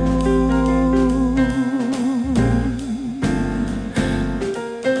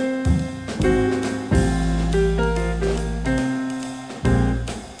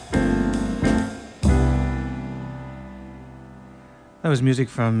 That was music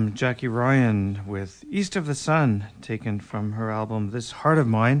from Jackie Ryan with East of the Sun, taken from her album This Heart of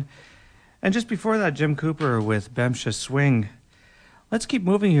Mine. And just before that, Jim Cooper with Bamsha Swing. Let's keep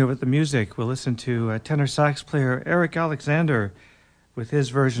moving here with the music. We'll listen to tenor sax player Eric Alexander with his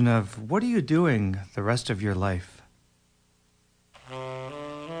version of What Are You Doing the Rest of Your Life?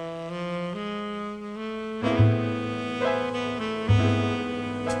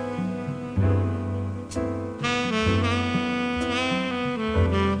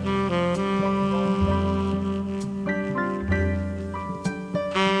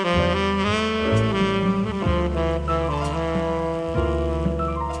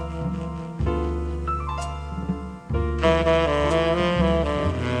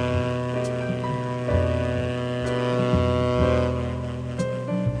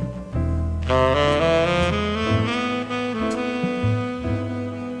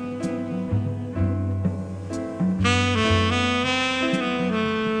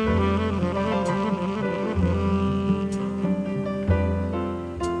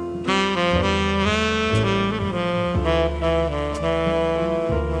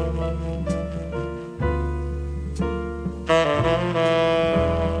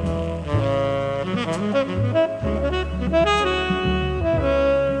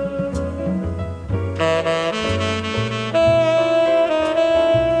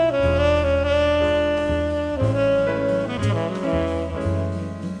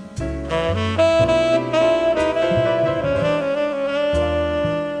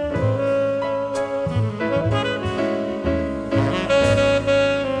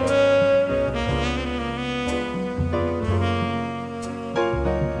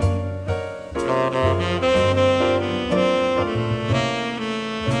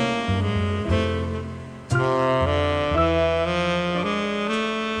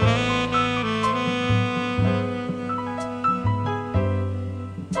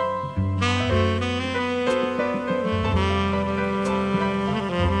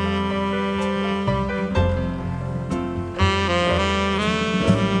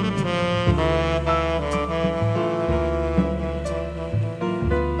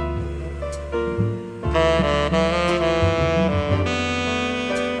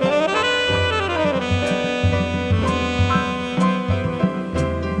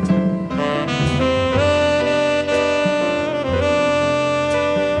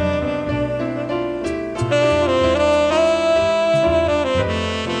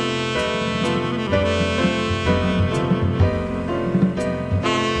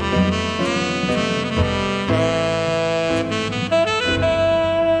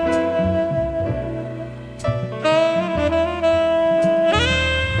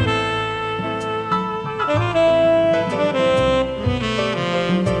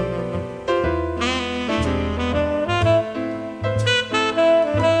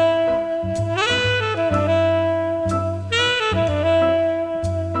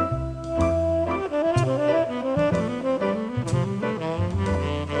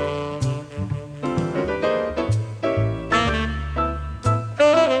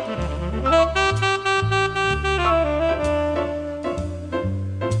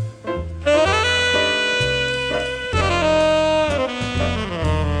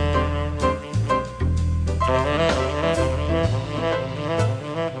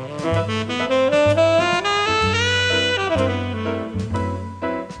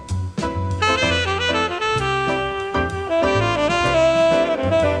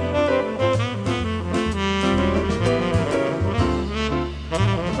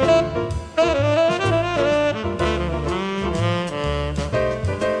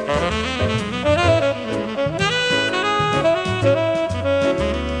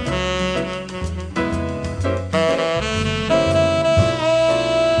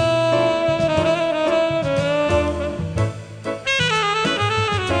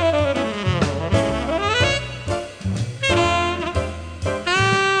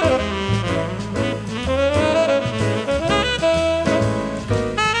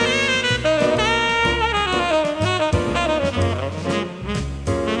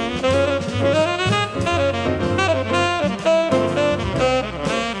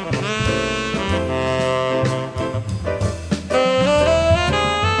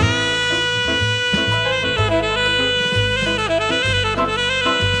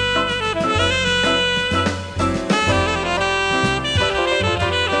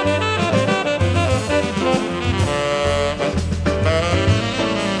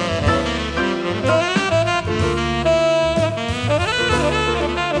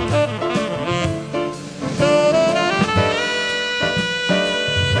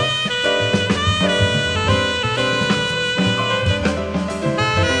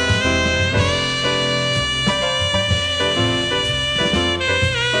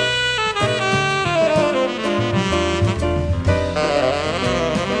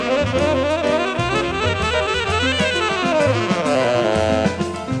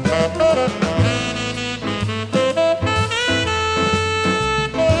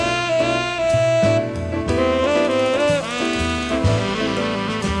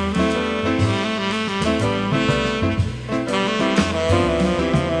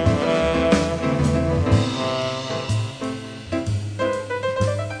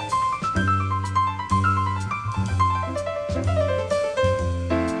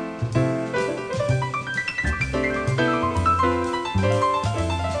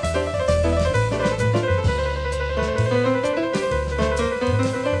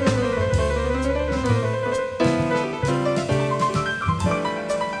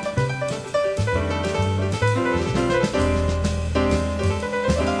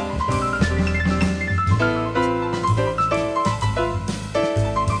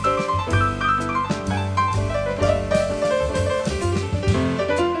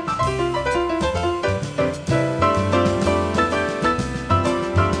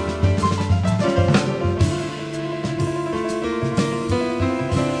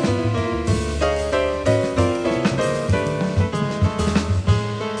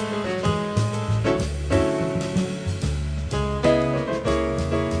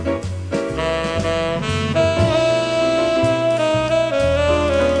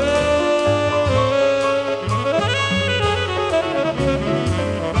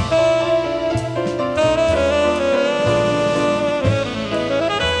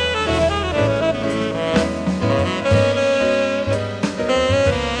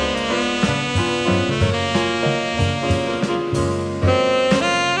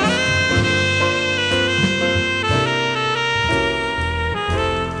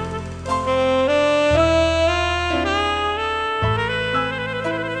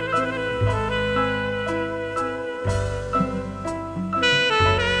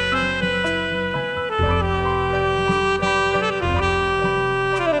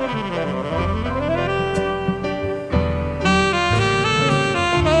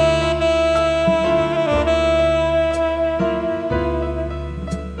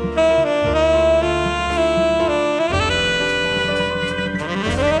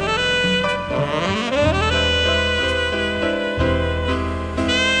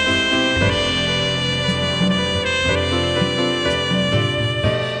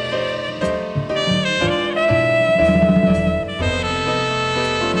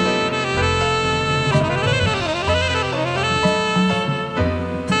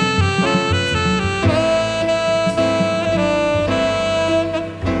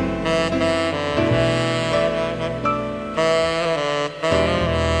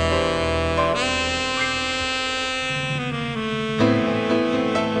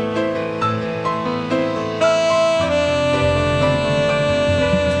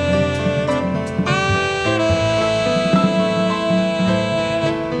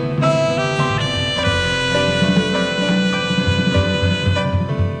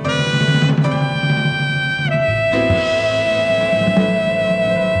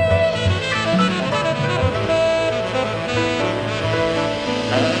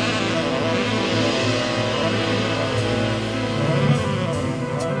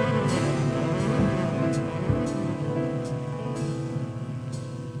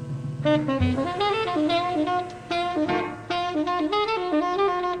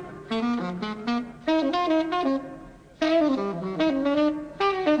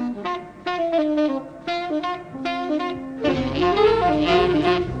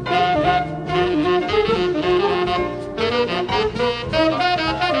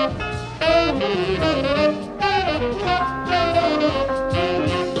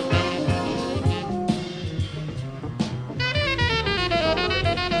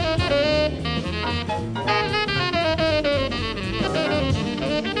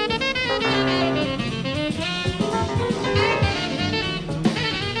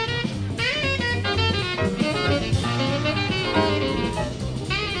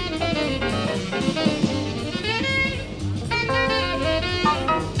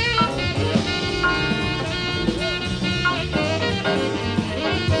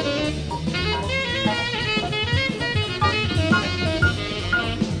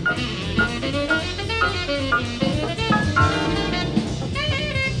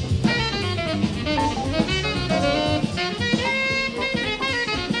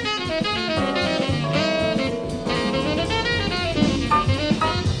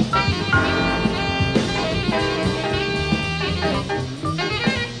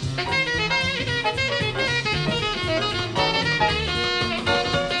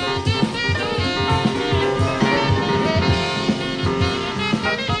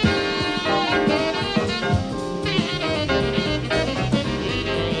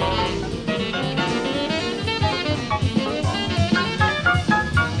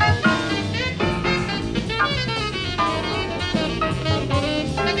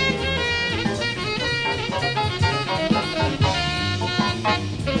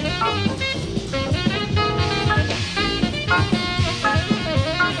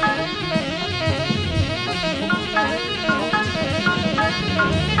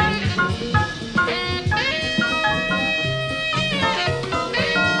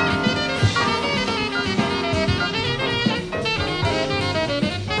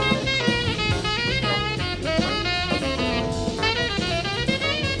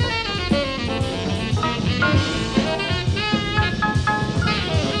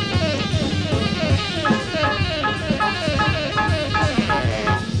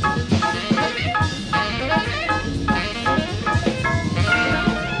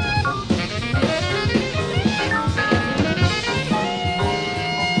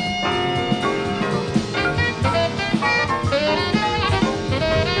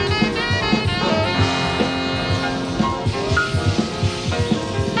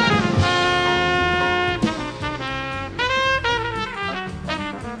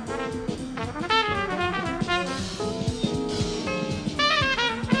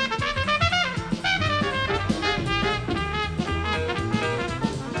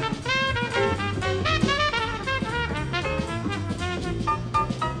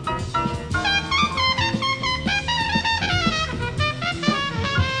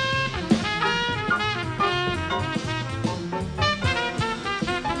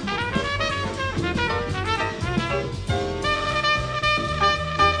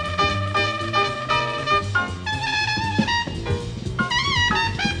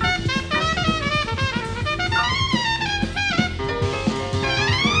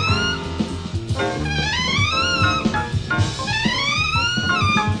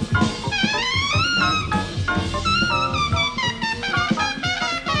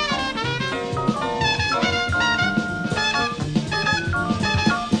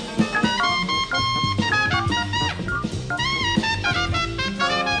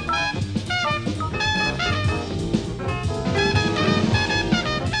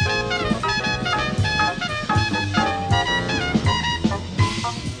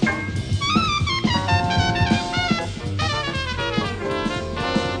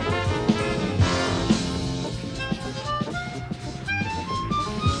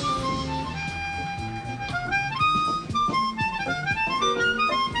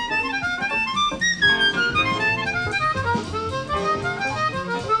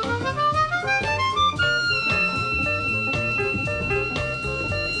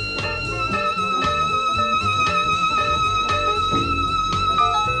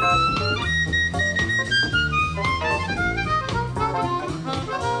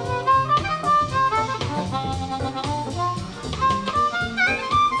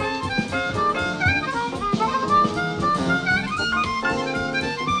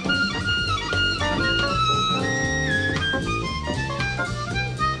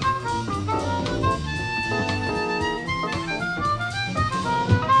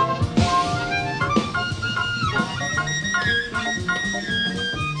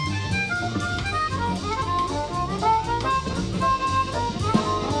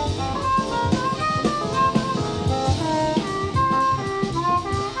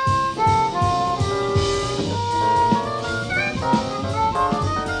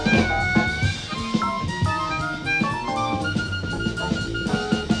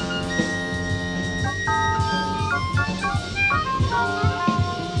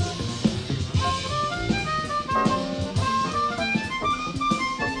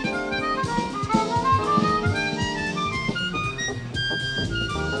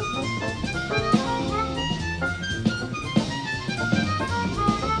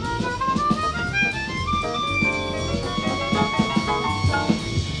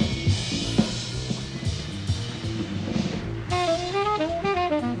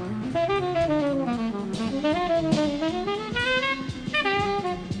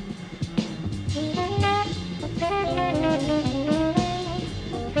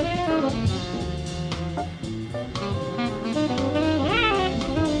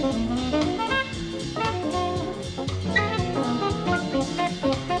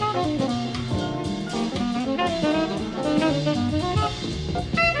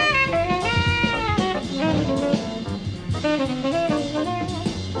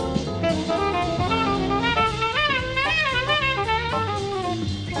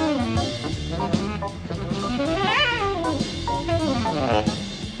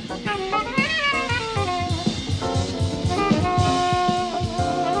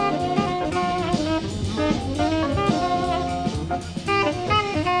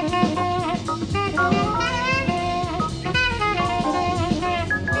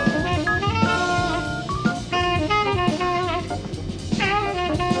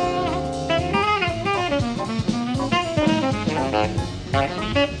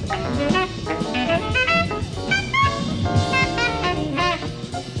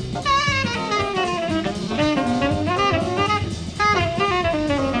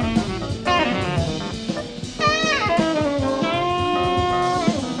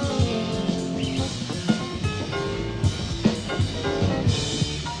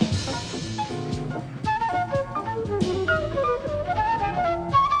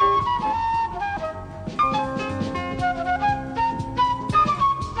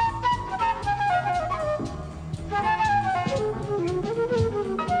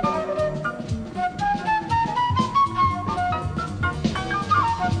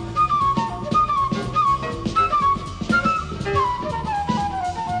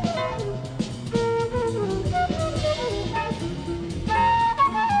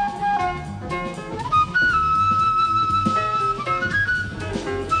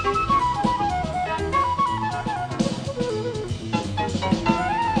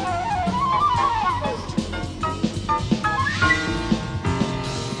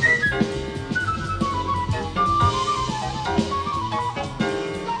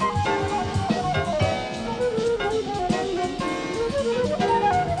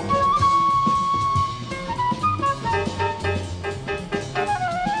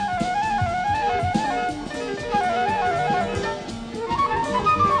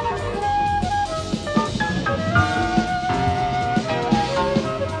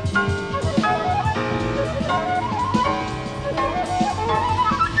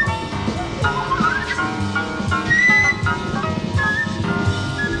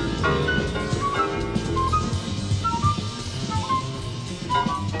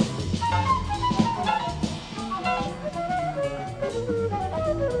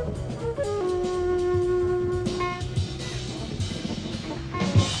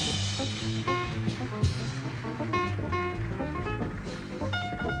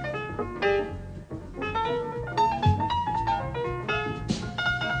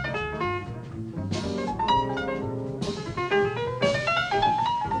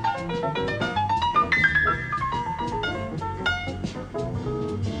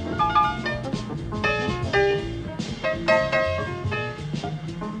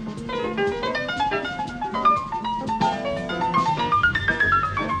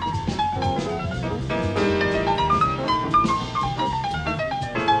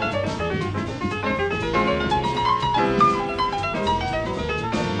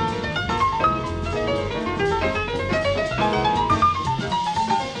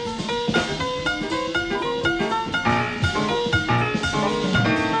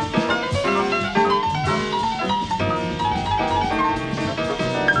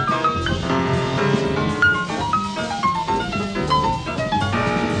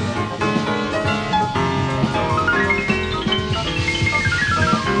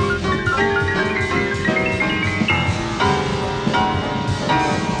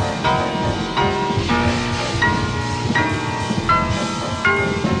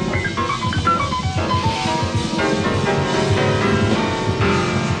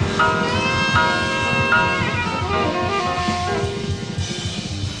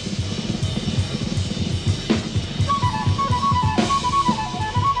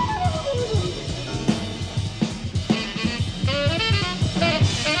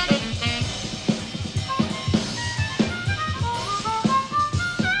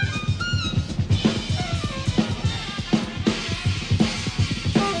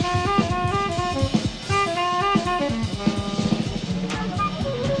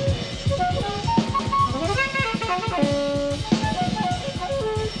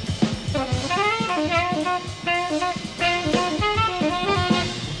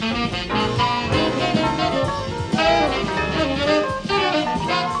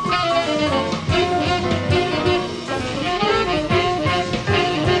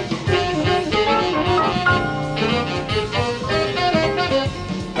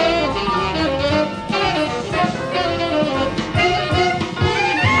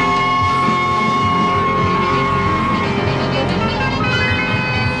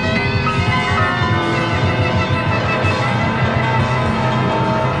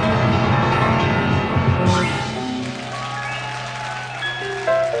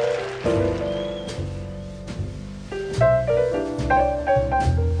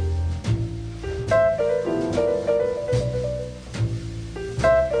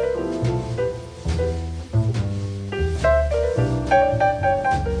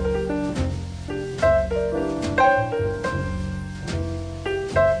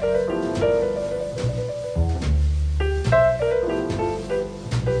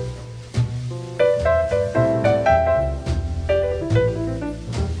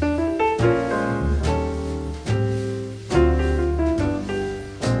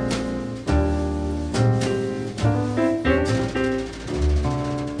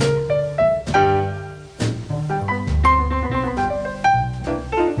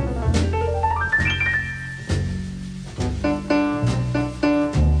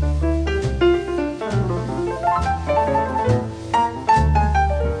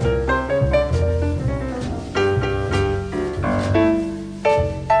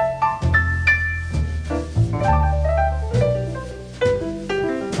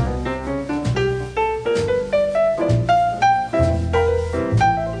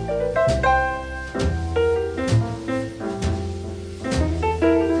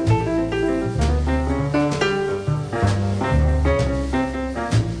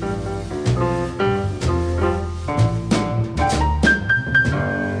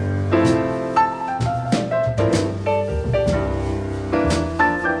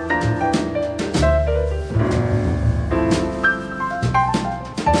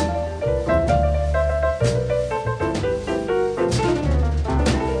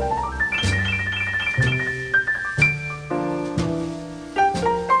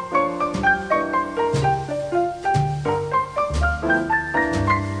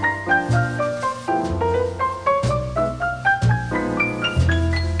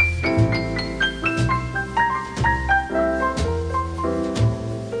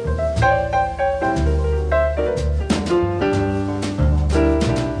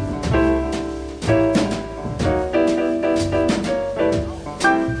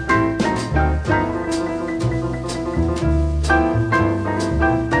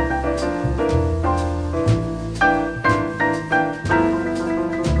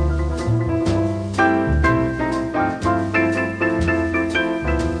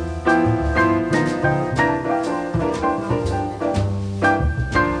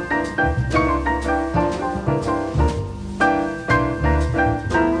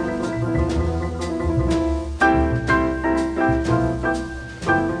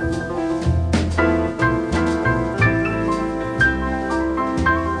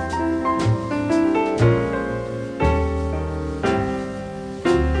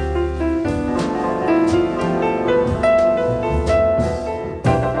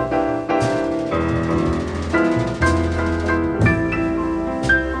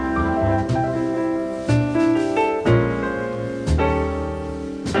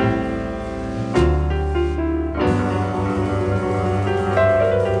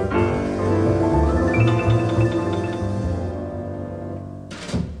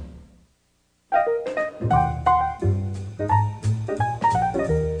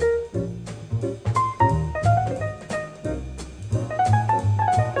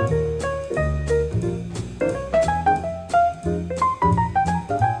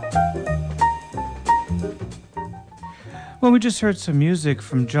 Well, we just heard some music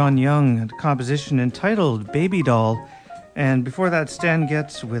from John Young, a composition entitled Baby Doll. And before that, Stan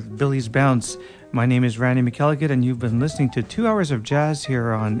Getz with Billy's Bounce. My name is Randy McElligott, and you've been listening to 2 hours of jazz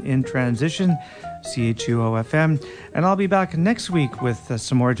here on In Transition, CHUO-FM. And I'll be back next week with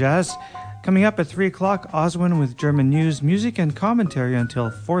some more jazz. Coming up at 3 o'clock, Oswin with German news, music, and commentary until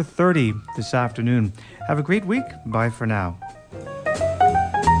 4:30 this afternoon. Have a great week. Bye for now.